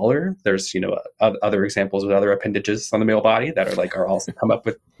be taller. There's, other examples with other appendages on the male body that are also come up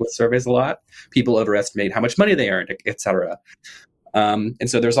with surveys a lot. People overestimate how much money they earn, et cetera. And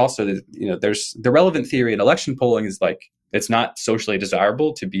so there's also, there's the relevant theory in election polling is like, it's not socially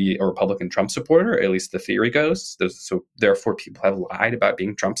desirable to be a Republican Trump supporter, at least the theory goes. So therefore, people have lied about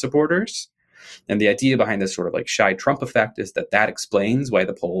being Trump supporters. And the idea behind this sort of like shy Trump effect is that explains why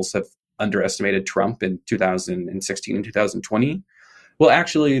the polls have underestimated Trump in 2016 and 2020. Well,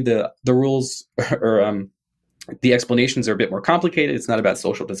 actually, the rules or the explanations are a bit more complicated. It's not about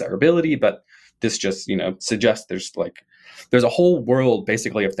social desirability, but this just suggests there's a whole world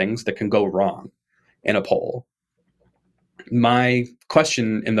basically of things that can go wrong in a poll. My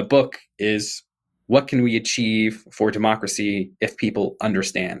question in the book is, what can we achieve for democracy if people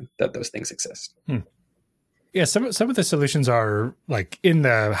understand that those things exist? Yeah, some of the solutions are like in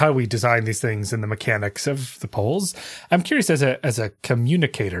the how we design these things and the mechanics of the polls. I'm curious, as a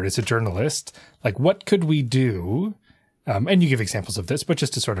communicator, as a journalist, like what could we do? And you give examples of this, but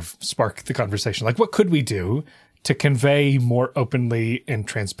just to sort of spark the conversation, like what could we do to convey more openly and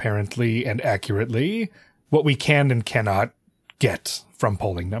transparently and accurately what we can and cannot get from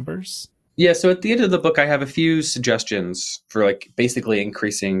polling numbers? Yeah, so at the end of the book, I have a few suggestions for like basically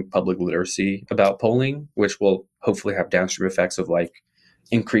increasing public literacy about polling, which will hopefully have downstream effects of like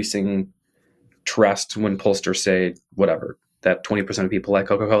increasing trust when pollsters say whatever, that 20% of people like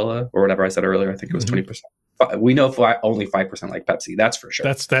Coca-Cola or whatever I said earlier. I think it was 20%. only 5% like Pepsi. That's for sure.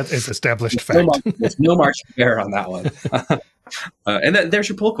 That is established fact. There's no margin of error on that one. And there's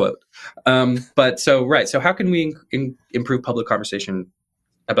your pull quote. So how can we improve public conversation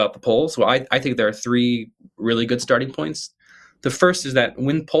about the polls? Well, I think there are three really good starting points. The first is that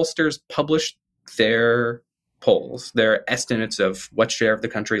when pollsters publish their polls, their estimates of what share of the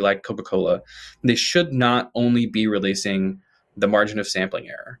country like Coca-Cola, they should not only be releasing the margin of sampling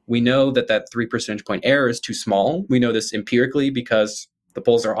error. We know that 3 percentage point error is too small. We know this empirically because the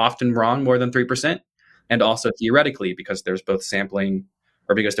polls are often wrong more than 3%, and also theoretically because there's both sampling,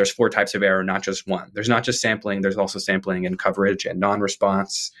 or because there's 4 types of error, not just one. There's not just sampling, there's also sampling and coverage and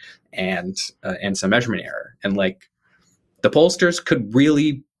non-response and some measurement error. And like, the pollsters could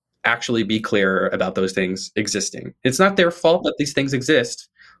really actually be clearer about those things existing. It's not their fault that these things exist,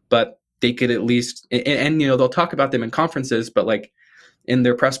 but they could at least, and they'll talk about them in conferences, but like in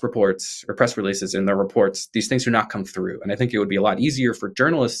their press reports or press releases, in their reports, these things do not come through. And I think it would be a lot easier for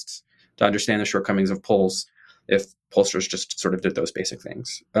journalists to understand the shortcomings of polls if pollsters just sort of did those basic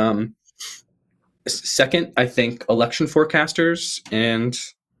things. Second, I think election forecasters and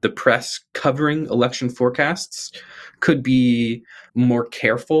the press covering election forecasts could be more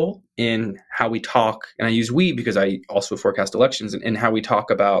careful in how we talk. And I use we because I also forecast elections, and how we talk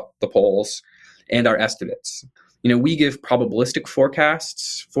about the polls and our estimates. We give probabilistic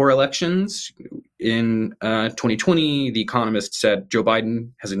forecasts for elections. In 2020, The Economist said Joe Biden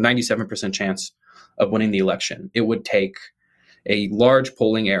has a 97% chance of winning the election. It would take a large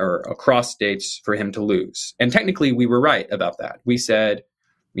polling error across states for him to lose. And technically, we were right about that. We said,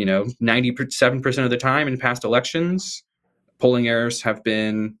 97% of the time in past elections, polling errors have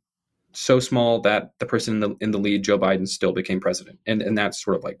been so small that the person in the lead, Joe Biden, still became president. And that's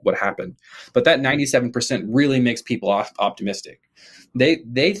sort of like what happened. But that 97% really makes people optimistic.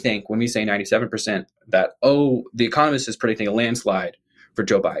 They think when we say 97% that, The Economist is predicting a landslide for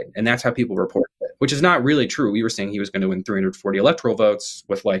Joe Biden. And that's how people report it, which is not really true. We were saying he was going to win 340 electoral votes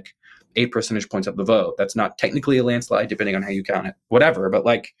with like 8 percentage points of the vote. That's not technically a landslide, depending on how you count it, whatever. But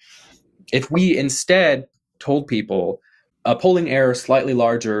like, if we instead told people a polling error slightly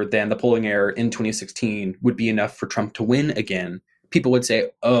larger than the polling error in 2016 would be enough for Trump to win again, people would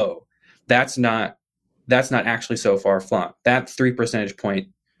say, that's not actually so far flung. That 3 percentage point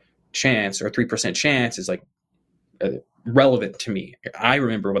chance or 3% chance is like relevant to me. I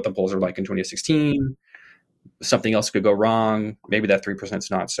remember what the polls were like in 2016. Something else could go wrong. Maybe that 3% is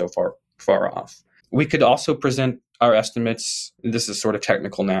not so far off. We could also present our estimates, this is sort of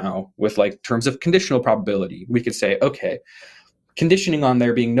technical now, with like terms of conditional probability. We could say, okay, conditioning on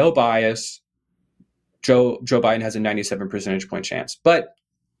there being no bias, Joe Biden has a 97 percentage point chance. But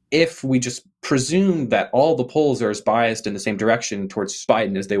if we just presume that all the polls are as biased in the same direction towards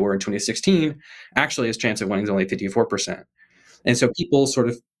Biden as they were in 2016, actually his chance of winning is only 54%. And so people sort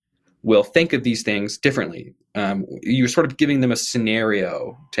of will think of these things differently. You're sort of giving them a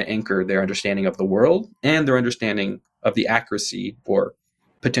scenario to anchor their understanding of the world and their understanding of the accuracy or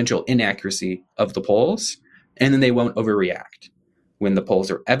potential inaccuracy of the polls, and then they won't overreact when the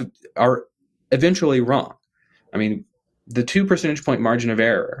polls are eventually wrong. I mean, the 2 percentage point margin of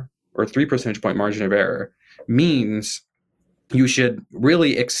error or 3 percentage point margin of error means you should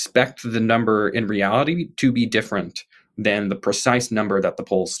really expect the number in reality to be different than the precise number that the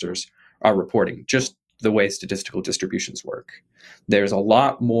pollsters are reporting, just the way statistical distributions work. There's a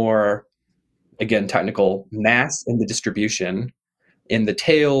lot more, again, technical mass in the distribution, in the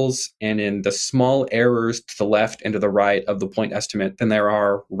tails and in the small errors to the left and to the right of the point estimate than there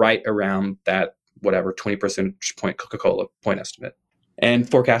are right around that, 20 percentage point Coca-Cola point estimate. And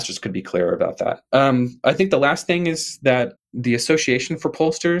forecasters could be clearer about that. I think the last thing is that the Association for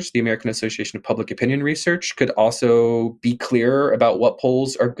Pollsters, the American Association of Public Opinion Research, could also be clearer about what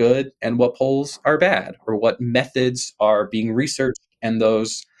polls are good and what polls are bad, or what methods are being researched and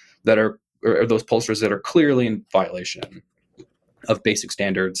those that are, or those pollsters that are clearly in violation of basic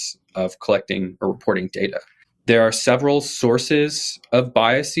standards of collecting or reporting data. There are several sources of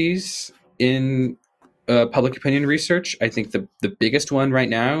biases in public opinion research. I think the biggest one right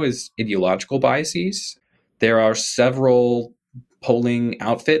now is ideological biases. There are several polling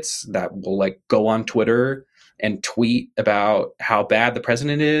outfits that will like go on Twitter and tweet about how bad the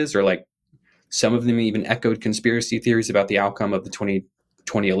president is, or like some of them even echoed conspiracy theories about the outcome of the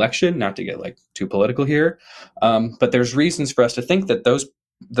 2020 election, not to get like too political here. But there's reasons for us to think that those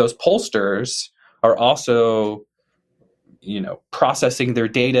pollsters are also, processing their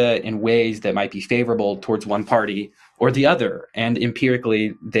data in ways that might be favorable towards one party or the other. And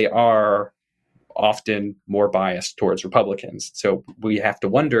empirically, they are often more biased towards Republicans. So we have to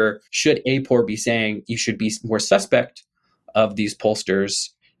wonder, should AAPOR be saying you should be more suspect of these pollsters?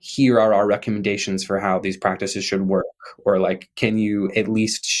 Here are our recommendations for how these practices should work. Or like, can you at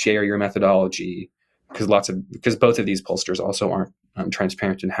least share your methodology? Because both of these pollsters also aren't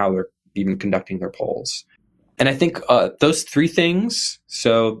transparent in how they're even conducting their polls. And I think those three things,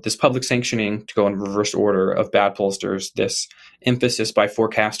 so this public sanctioning, to go in reverse order, of bad pollsters, this emphasis by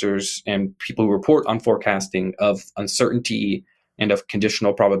forecasters and people who report on forecasting of uncertainty and of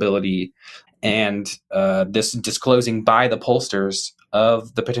conditional probability, and this disclosing by the pollsters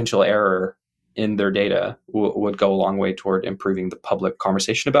of the potential error in their data would go a long way toward improving the public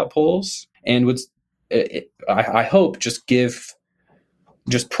conversation about polls, and would, I hope, just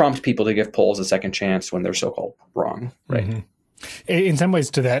prompt people to give polls a second chance when they're so-called wrong, right? Mm-hmm. In some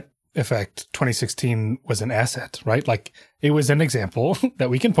ways, to that effect, 2016 was an asset, right? Like, it was an example that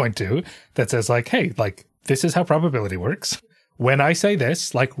we can point to that says, like, hey, like, this is how probability works. When I say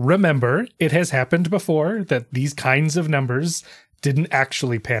this, like, remember, it has happened before that these kinds of numbers didn't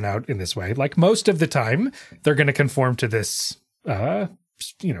actually pan out in this way. Like, most of the time, they're going to conform to this,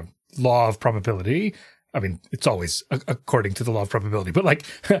 law of probability. I mean, it's always according to the law of probability, but like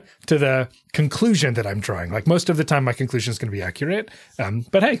to the conclusion that I'm drawing. Like, most of the time, my conclusion is going to be accurate.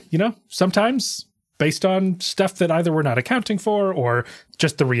 But hey, sometimes based on stuff that either we're not accounting for or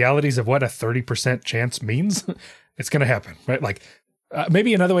just the realities of what a 30% chance means, it's going to happen, right? Like,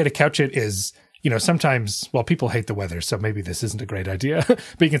 maybe another way to couch it is, sometimes, well, people hate the weather, so maybe this isn't a great idea, but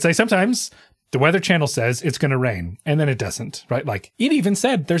you can say sometimes the Weather Channel says it's going to rain, and then it doesn't, right? Like, it even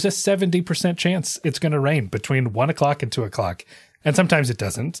said there's a 70% chance it's going to rain between 1 o'clock and 2 o'clock, and sometimes it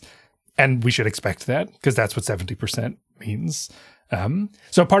doesn't. And we should expect that, because that's what 70% means.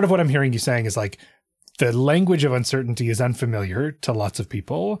 So part of what I'm hearing you saying is, like, the language of uncertainty is unfamiliar to lots of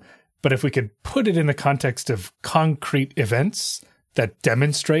people, but if we could put it in the context of concrete events that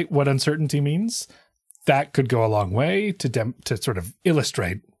demonstrate what uncertainty means, that could go a long way to sort of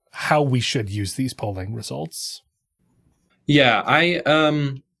illustrate how we should use these polling results. Yeah,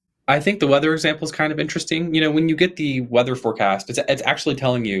 I think the weather example is kind of interesting. When you get the weather forecast, it's actually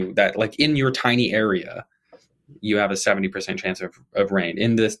telling you that, like, in your tiny area, you have a 70% chance of rain.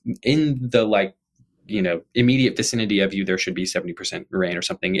 In the like, immediate vicinity of you, there should be 70% rain or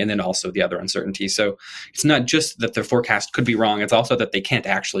something. And then also the other uncertainty. So it's not just that the forecast could be wrong. It's also that they can't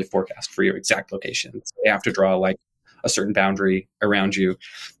actually forecast for your exact location. So they have to draw like a certain boundary around you.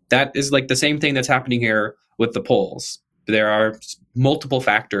 That is like the same thing that's happening here with the polls. There are multiple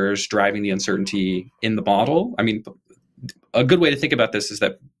factors driving the uncertainty in the model. I mean, a good way to think about this is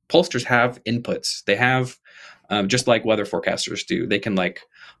that pollsters have inputs. They have, just like weather forecasters do, they can like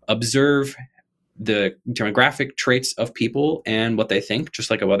observe the demographic traits of people and what they think, just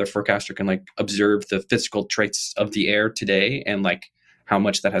like a weather forecaster can like observe the physical traits of the air today and like how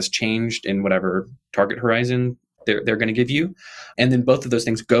much that has changed in whatever target horizon they're going to give you. And then both of those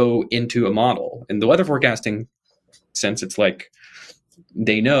things go into a model. In the weather forecasting sense, it's like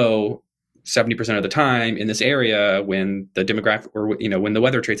they know 70% of the time in this area, when the demographic or, when the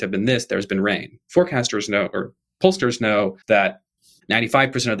weather traits have been this, there's been rain. Forecasters know, or pollsters know, that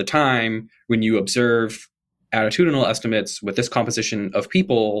 95% of the time when you observe attitudinal estimates with this composition of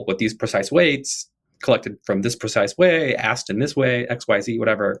people with these precise weights collected from this precise way, asked in this way, X, Y, Z,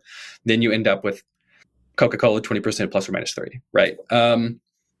 whatever, then you end up with Coca-Cola 20% plus or minus 30, right? So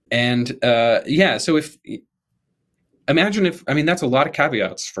imagine if, that's a lot of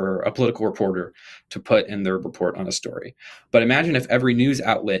caveats for a political reporter to put in their report on a story. But imagine if every news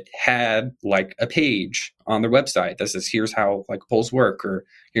outlet had like a page on their website that says, here's how like polls work, or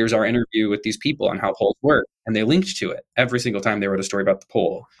here's our interview with these people on how polls work. And they linked to it every single time they wrote a story about the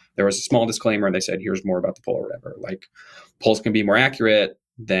poll. There was a small disclaimer and they said, here's more about the poll or whatever. Like, polls can be more accurate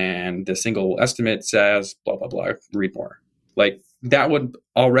than the single estimate says, blah, blah, blah, read more. Like, that would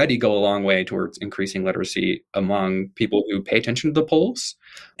already go a long way towards increasing literacy among people who pay attention to the polls.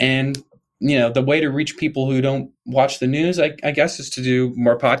 And, the way to reach people who don't watch the news, I guess, is to do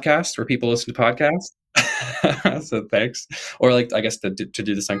more podcasts where people listen to podcasts. So thanks. Or like, I guess to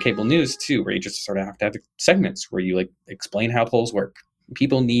do this on cable news too, where you just sort of have to have segments where you like explain how polls work.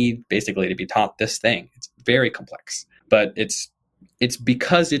 People need basically to be taught this thing. It's very complex, but it's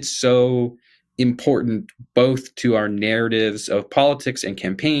because it's so important both to our narratives of politics and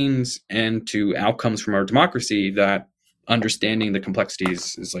campaigns and to outcomes from our democracy that understanding the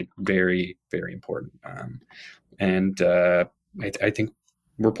complexities is like very, very important. I think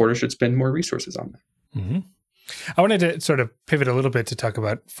reporters should spend more resources on that. Mm-hmm. I wanted to sort of pivot a little bit to talk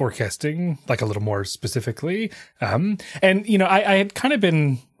about forecasting, like a little more specifically. I had kind of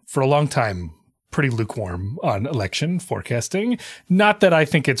been for a long time pretty lukewarm on election forecasting. Not that I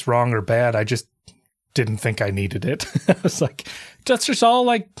think it's wrong or bad. I just didn't think I needed it. I was like, let's just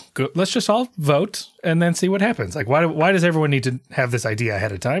all vote and then see what happens. Like, why does everyone need to have this idea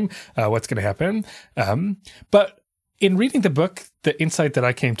ahead of time? What's going to happen? But in reading the book, the insight that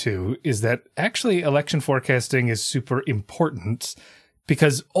I came to is that actually election forecasting is super important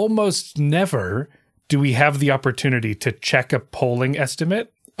because almost never do we have the opportunity to check a polling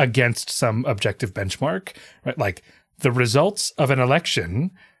estimate against some objective benchmark, right? Like the results of an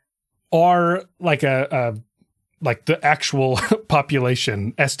election are like like the actual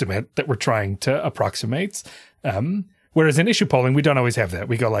population estimate that we're trying to approximate. Whereas in issue polling, we don't always have that.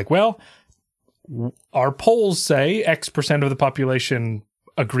 We go like, well, our polls say X% of the population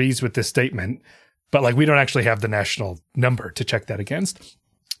agrees with this statement, but like we don't actually have the national number to check that against.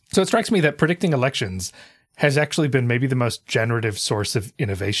 So it strikes me that predicting elections has actually been maybe the most generative source of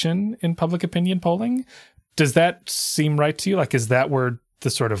innovation in public opinion polling. Does that seem right to you? Like, is that where the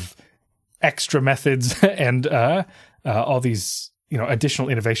sort of extra methods and all these, additional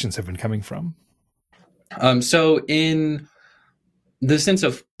innovations have been coming from? So in the sense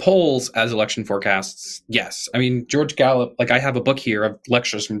of polls as election forecasts, yes. I mean, George Gallup, like I have a book here of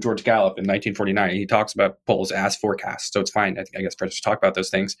lectures from George Gallup in 1949. He talks about polls as forecasts. So it's fine, I guess, for us to talk about those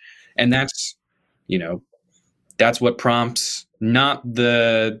things. And that's, that's what prompts not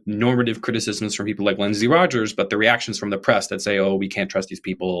the normative criticisms from people like Lindsay Rogers, but the reactions from the press that say, oh, we can't trust these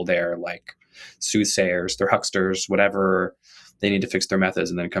people. They're like soothsayers, they're hucksters, whatever. They need to fix their methods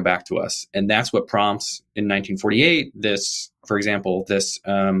and then come back to us. And that's what prompts in 1948 this, for example, this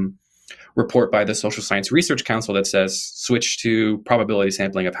report by the Social Science Research Council that says switch to probability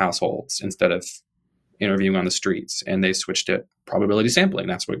sampling of households instead of interviewing on the streets. And they switched to probability sampling.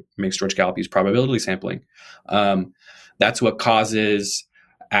 That's what makes George Gallup use probability sampling. That's what causes,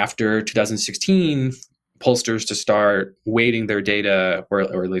 after 2016, pollsters to start weighting their data, or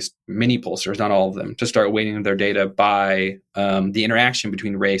at least many pollsters, not all of them, to start weighting their data by the interaction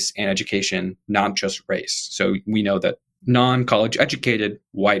between race and education, not just race. So we know that non-college educated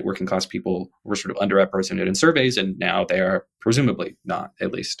white working class people were sort of underrepresented in surveys, and now they are presumably not,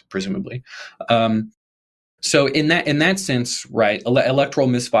 at least presumably. So in that sense, right, electoral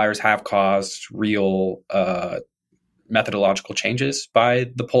misfires have caused real methodological changes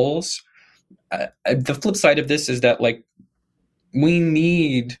by the polls. The flip side of this is that, like, we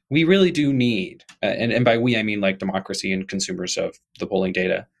really do need, and by we I mean like democracy and consumers of the polling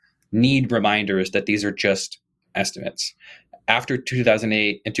data, need reminders that these are just estimates. After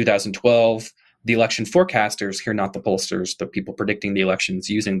 2008 and 2012, the election forecasters, here not the pollsters, the people predicting the elections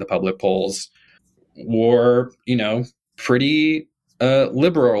using the public polls, were, pretty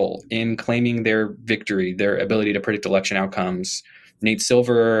liberal in claiming their victory, their ability to predict election outcomes. Nate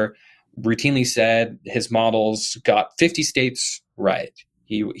Silver routinely said his models got 50 states right.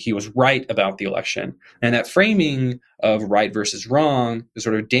 He was right about the election. And that framing of right versus wrong is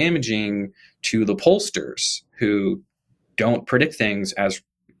sort of damaging to the pollsters who don't predict things as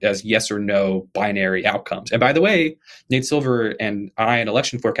yes or no binary outcomes. And by the way, Nate Silver and I and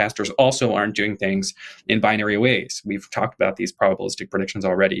election forecasters also aren't doing things in binary ways. We've talked about these probabilistic predictions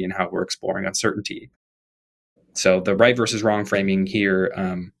already and how we're exploring uncertainty. So the right versus wrong framing here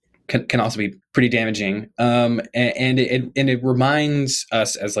can also be pretty damaging. And it reminds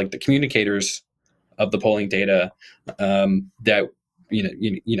us as like the communicators of the polling data that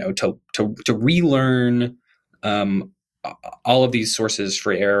to relearn all of these sources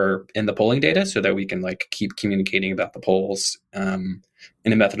for error in the polling data so that we can like keep communicating about the polls in a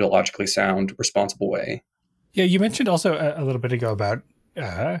methodologically sound, responsible way. Yeah, you mentioned also a little bit ago about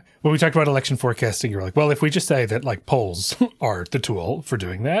when we talked about election forecasting, you're like, well, if we just say that like polls are the tool for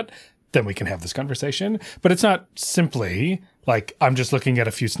doing that, then we can have this conversation. But it's not simply like I'm just looking at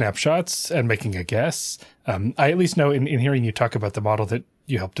a few snapshots and making a guess. I at least know in hearing you talk about the model that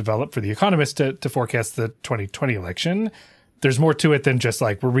you helped develop for The Economist to forecast the 2020 election, there's more to it than just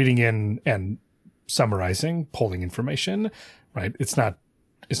like we're reading in and summarizing polling information, right? It's not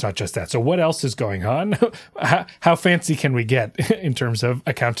just that. So what else is going on? How fancy can we get in terms of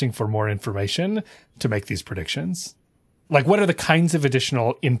accounting for more information to make these predictions? Like, what are the kinds of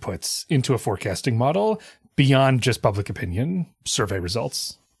additional inputs into a forecasting model beyond just public opinion survey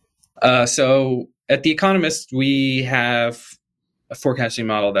results? So at The Economist, we have a forecasting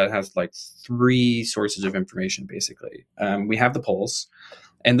model that has like three sources of information, basically. We have the polls,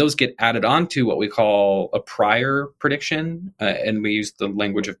 and those get added onto what we call a prior prediction. And we use the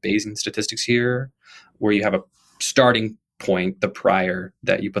language of Bayesian statistics here, where you have a starting point, the prior,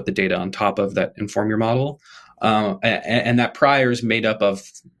 that you put the data on top of that inform your model. And that prior is made up of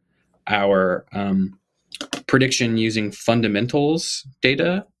our prediction using fundamentals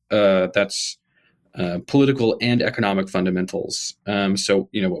data. That's political and economic fundamentals. So,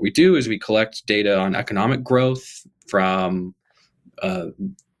 what we do is we collect data on economic growth from,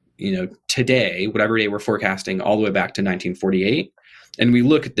 today, whatever day we're forecasting, all the way back to 1948. And we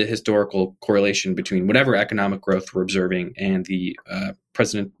look at the historical correlation between whatever economic growth we're observing and the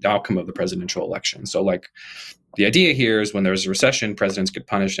outcome of the presidential election. So, the idea here is when there's a recession, presidents get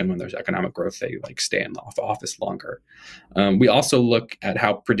punished, and when there's economic growth, they stay in office longer. We also look at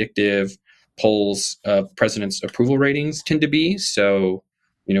how predictive polls of presidents' approval ratings tend to be. So,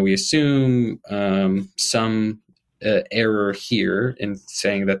 we assume some error here in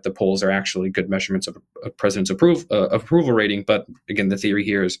saying that the polls are actually good measurements of a president's approval rating. But again, the theory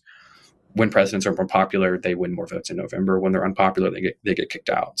here is when presidents are more popular, they win more votes in November. When they're unpopular, they get kicked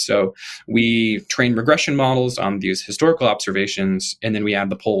out. So we train regression models on these historical observations, and then we add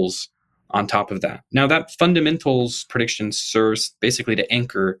the polls on top of that. Now, that fundamentals prediction serves basically to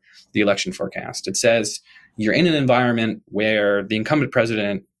anchor the election forecast. It says you're in an environment where the incumbent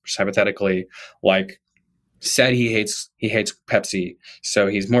president, just hypothetically, said he hates Pepsi, so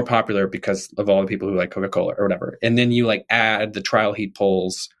he's more popular because of all the people who like Coca-Cola or whatever. And then you add the trial heat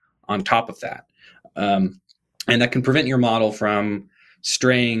polls on top of that. And that can prevent your model from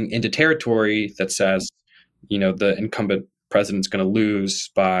straying into territory that says, the incumbent president's going to lose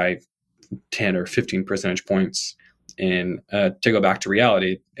by 10 or 15 percentage points to go back to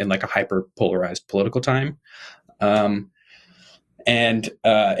reality in a hyper polarized political time. And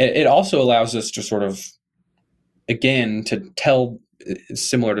it also allows us to sort of, again, to tell,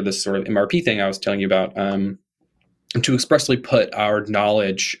 similar to this sort of MRP thing I was telling you about, to expressly put our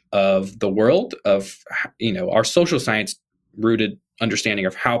knowledge of the world, of our social science rooted understanding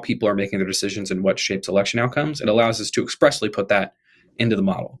of how people are making their decisions and what shapes election outcomes. It allows us to expressly put that into the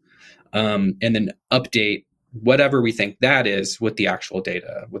model, and then update whatever we think that is with the actual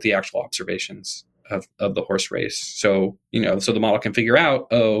data, with the actual observations of the horse race. So so the model can figure out,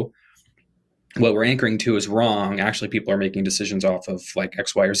 what we're anchoring to is wrong. Actually, people are making decisions off of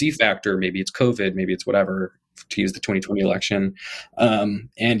X, Y, or Z factor. Maybe it's COVID, maybe it's whatever, to use the 2020 election. And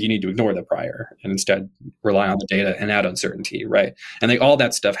you need to ignore the prior and instead rely on the data and add uncertainty, right? And all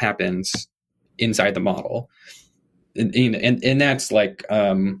that stuff happens inside the model. And that's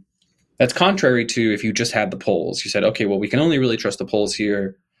that's contrary to if you just had the polls. You said, okay, well, we can only really trust the polls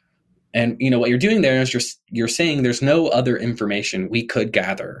here. And what you're doing there is you're saying there's no other information we could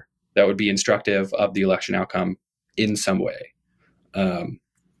gather that would be instructive of the election outcome in some way.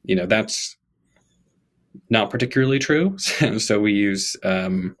 That's not particularly true. So we use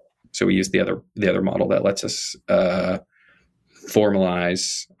the other model that lets us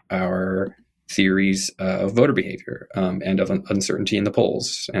formalize our theories of voter behavior and of uncertainty in the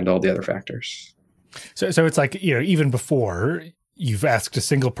polls and all the other factors. So it's even before you've asked a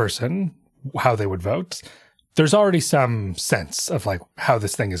single person how they would vote, there's already some sense of how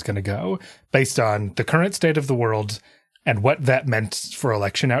this thing is going to go based on the current state of the world and what that meant for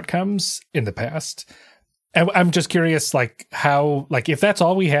election outcomes in the past. And I'm just curious, how, if that's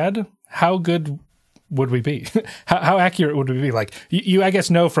all we had, how good would we be? how accurate would we be? You, I guess,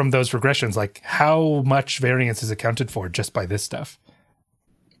 know from those regressions, how much variance is accounted for just by this stuff?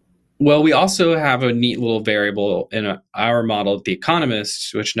 Well, we also have a neat little variable in our model, The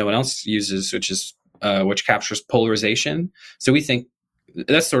Economist, which no one else uses, which captures polarization. So we think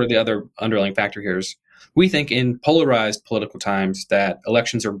that's sort of the other underlying factor here is we think in polarized political times that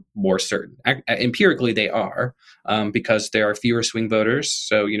elections are more certain. Empirically, they are because there are fewer swing voters.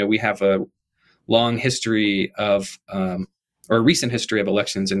 So, we have a long history of or a recent history of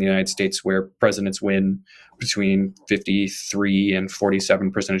elections in the United States where presidents win between 53 and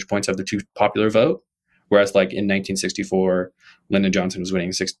 47 percentage points of the two popular vote. Whereas in 1964, Lyndon Johnson was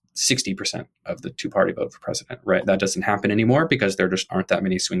winning 60% of the two-party vote for president, right? That doesn't happen anymore because there just aren't that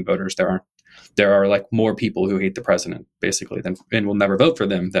many swing voters. There are more people who hate the president, basically, and will never vote for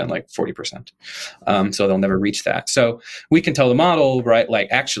them than 40%. So they'll never reach that. So we can tell the model, right,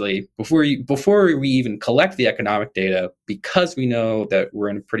 actually, before we even collect the economic data, because we know that we're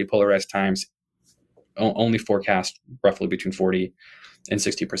in pretty polarized times, only forecast roughly between 40 and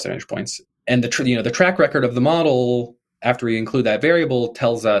 60 percentage points. And the track record of the model, after we include that variable,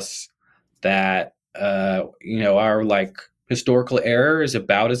 tells us that our historical error is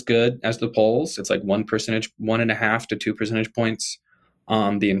about as good as the polls. It's 1.5 to 2 percentage points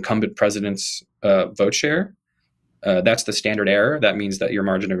on the incumbent president's vote share. That's the standard error. That means that your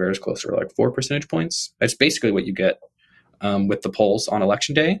margin of error is closer to 4 percentage points. That's basically what you get with the polls on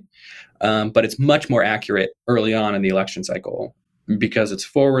election day. But it's much more accurate early on in the election cycle. because it's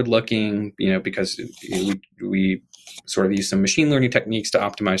forward looking, because we sort of use some machine learning techniques to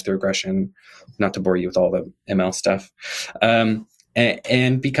optimize the regression, not to bore you with all the ML stuff.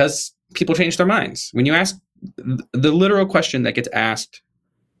 And because people change their minds. When you ask, the literal question that gets asked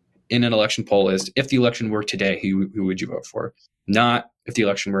in an election poll is, if the election were today, who would you vote for? Not if the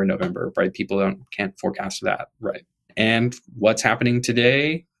election were in November, right? People can't forecast that, right? And what's happening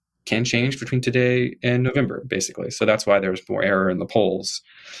today can change between today and November, basically. So that's why there's more error in the polls.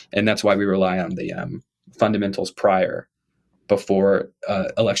 And that's why we rely on the fundamentals prior, before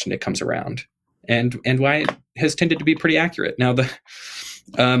election day comes around. And why it has tended to be pretty accurate. Now,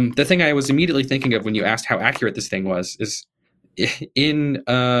 the thing I was immediately thinking of when you asked how accurate this thing was is in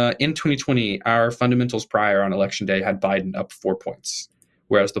 2020, our fundamentals prior on election day had Biden up 4 points,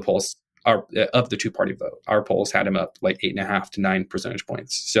 whereas the polls are of the two-party vote. Our polls had him up like 8.5 to 9 percentage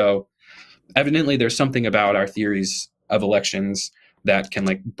points. So evidently, there's something about our theories of elections that can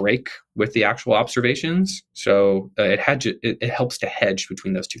like break with the actual observations. So it helps to hedge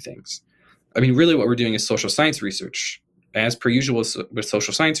between those two things. I mean, really, what we're doing is social science research. As per usual with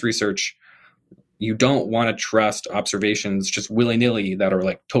social science research, you don't want to trust observations just willy-nilly that are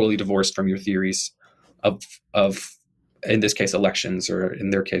like totally divorced from your theories of in this case elections, or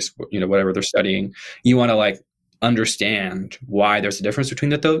in their case, whatever they're studying. You want to like understand why there's a difference between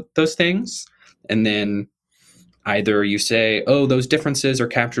those things, and then either you say, oh, those differences are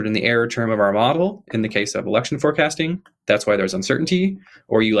captured in the error term of our model in the case of election forecasting, that's why there's uncertainty,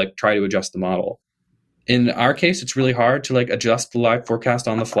 or you like try to adjust the model. In our case, it's really hard to like adjust the live forecast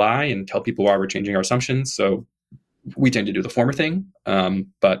on the fly and tell people why we're changing our assumptions. So we tend to do the former thing.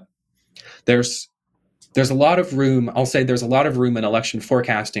 But there's a lot of room. I'll say there's a lot of room in election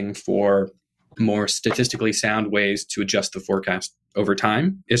forecasting for more statistically sound ways to adjust the forecast over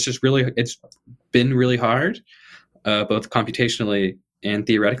time. It's been really hard, both computationally and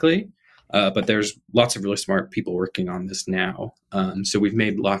theoretically. But there's lots of really smart people working on this now. So we've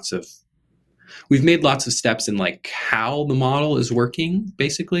made lots of steps in like how the model is working,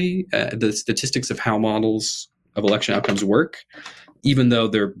 basically, the statistics of how models of election outcomes work, even though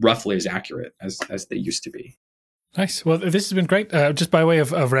they're roughly as accurate as they used to be. Nice. Well, this has been great. Just by way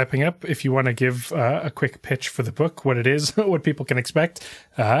of wrapping up, if you want to give a quick pitch for the book, what it is, what people can expect,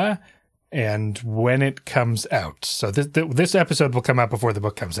 and when it comes out. So this episode will come out before the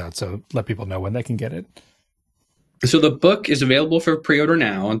book comes out, so let people know when they can get it. So the book is available for pre-order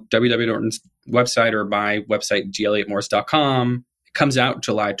now on W.W. Norton's website or my website, gl8morse.com. It comes out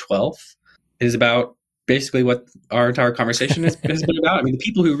July 12th. It is about basically what our entire conversation has been about. I mean, the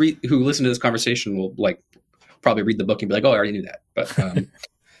people who listen to this conversation will like probably read the book and be like, oh, I already knew that.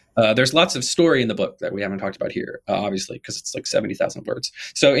 But there's lots of story in the book that we haven't talked about here, obviously, because it's like 70,000 words.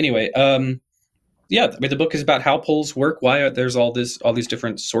 So anyway, the book is about how polls work, why there's all these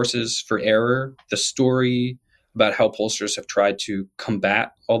different sources for error, the story about how pollsters have tried to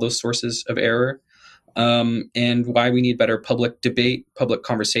combat all those sources of error, and why we need better public debate, public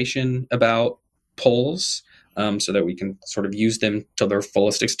conversation about polls, so that we can sort of use them to their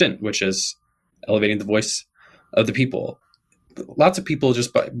fullest extent, which is elevating the voice of the people. Lots of people,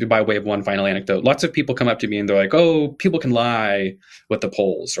 just by way of one final anecdote, lots of people come up to me and they're like, oh, people can lie with the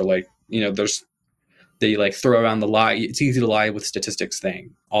polls, or like, they like throw around the lie. It's easy to lie with statistics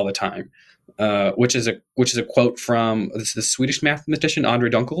thing all the time. Which is a quote from the Swedish mathematician Andre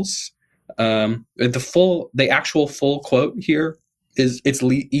Dunkels. The actual full quote here is, it's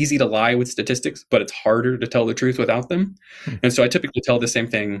easy to lie with statistics, but it's harder to tell the truth without them. And so I typically tell the same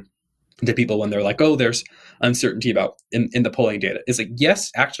thing to people when they're like, oh, there's uncertainty about in the polling data. It's like,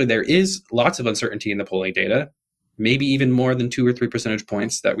 yes, actually there is lots of uncertainty in the polling data, maybe even more than 2 or 3 percentage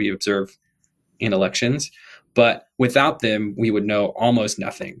points that we observe in elections. But without them, we would know almost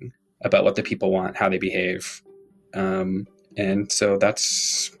nothing about what the people want, how they behave. And so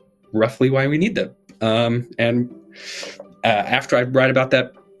that's roughly why we need them. And after I write about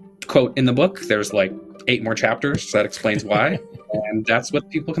that quote in the book, there's like 8 more chapters that explains why. And that's what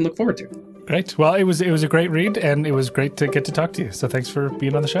people can look forward to. Great. Well, it was a great read, and it was great to get to talk to you. So thanks for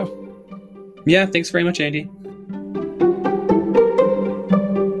being on the show. Yeah, thanks very much, Andy.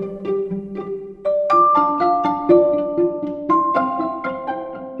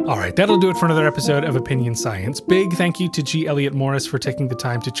 All right, that'll do it for another episode of Opinion Science. Big thank you to G. Elliot Morris for taking the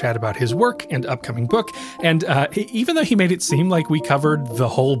time to chat about his work and upcoming book. And even though he made it seem like we covered the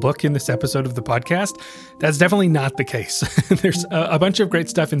whole book in this episode of the podcast, that's definitely not the case. There's a bunch of great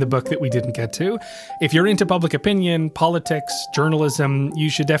stuff in the book that we didn't get to. If you're into public opinion, politics, journalism, you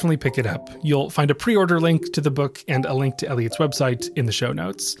should definitely pick it up. You'll find a pre-order link to the book and a link to Elliot's website in the show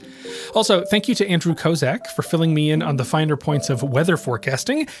notes. Also, thank you to Andrew Kozak for filling me in on the finer points of weather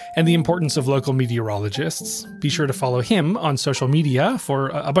forecasting and the importance of local meteorologists. Be sure to follow him on social media for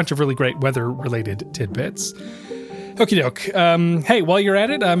a bunch of really great weather-related tidbits. Okie doke. Hey, while you're at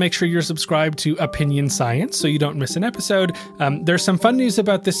it, make sure you're subscribed to Opinion Science so you don't miss an episode. There's some fun news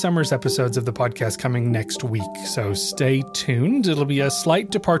about this summer's episodes of the podcast coming next week, so stay tuned. It'll be a slight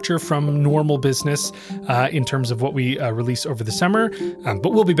departure from normal business in terms of what we release over the summer,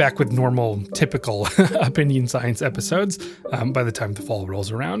 but we'll be back with normal, typical Opinion Science episodes by the time the fall rolls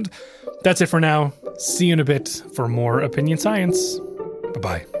around. That's it for now. See you in a bit for more Opinion Science.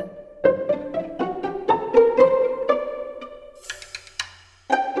 Bye-bye.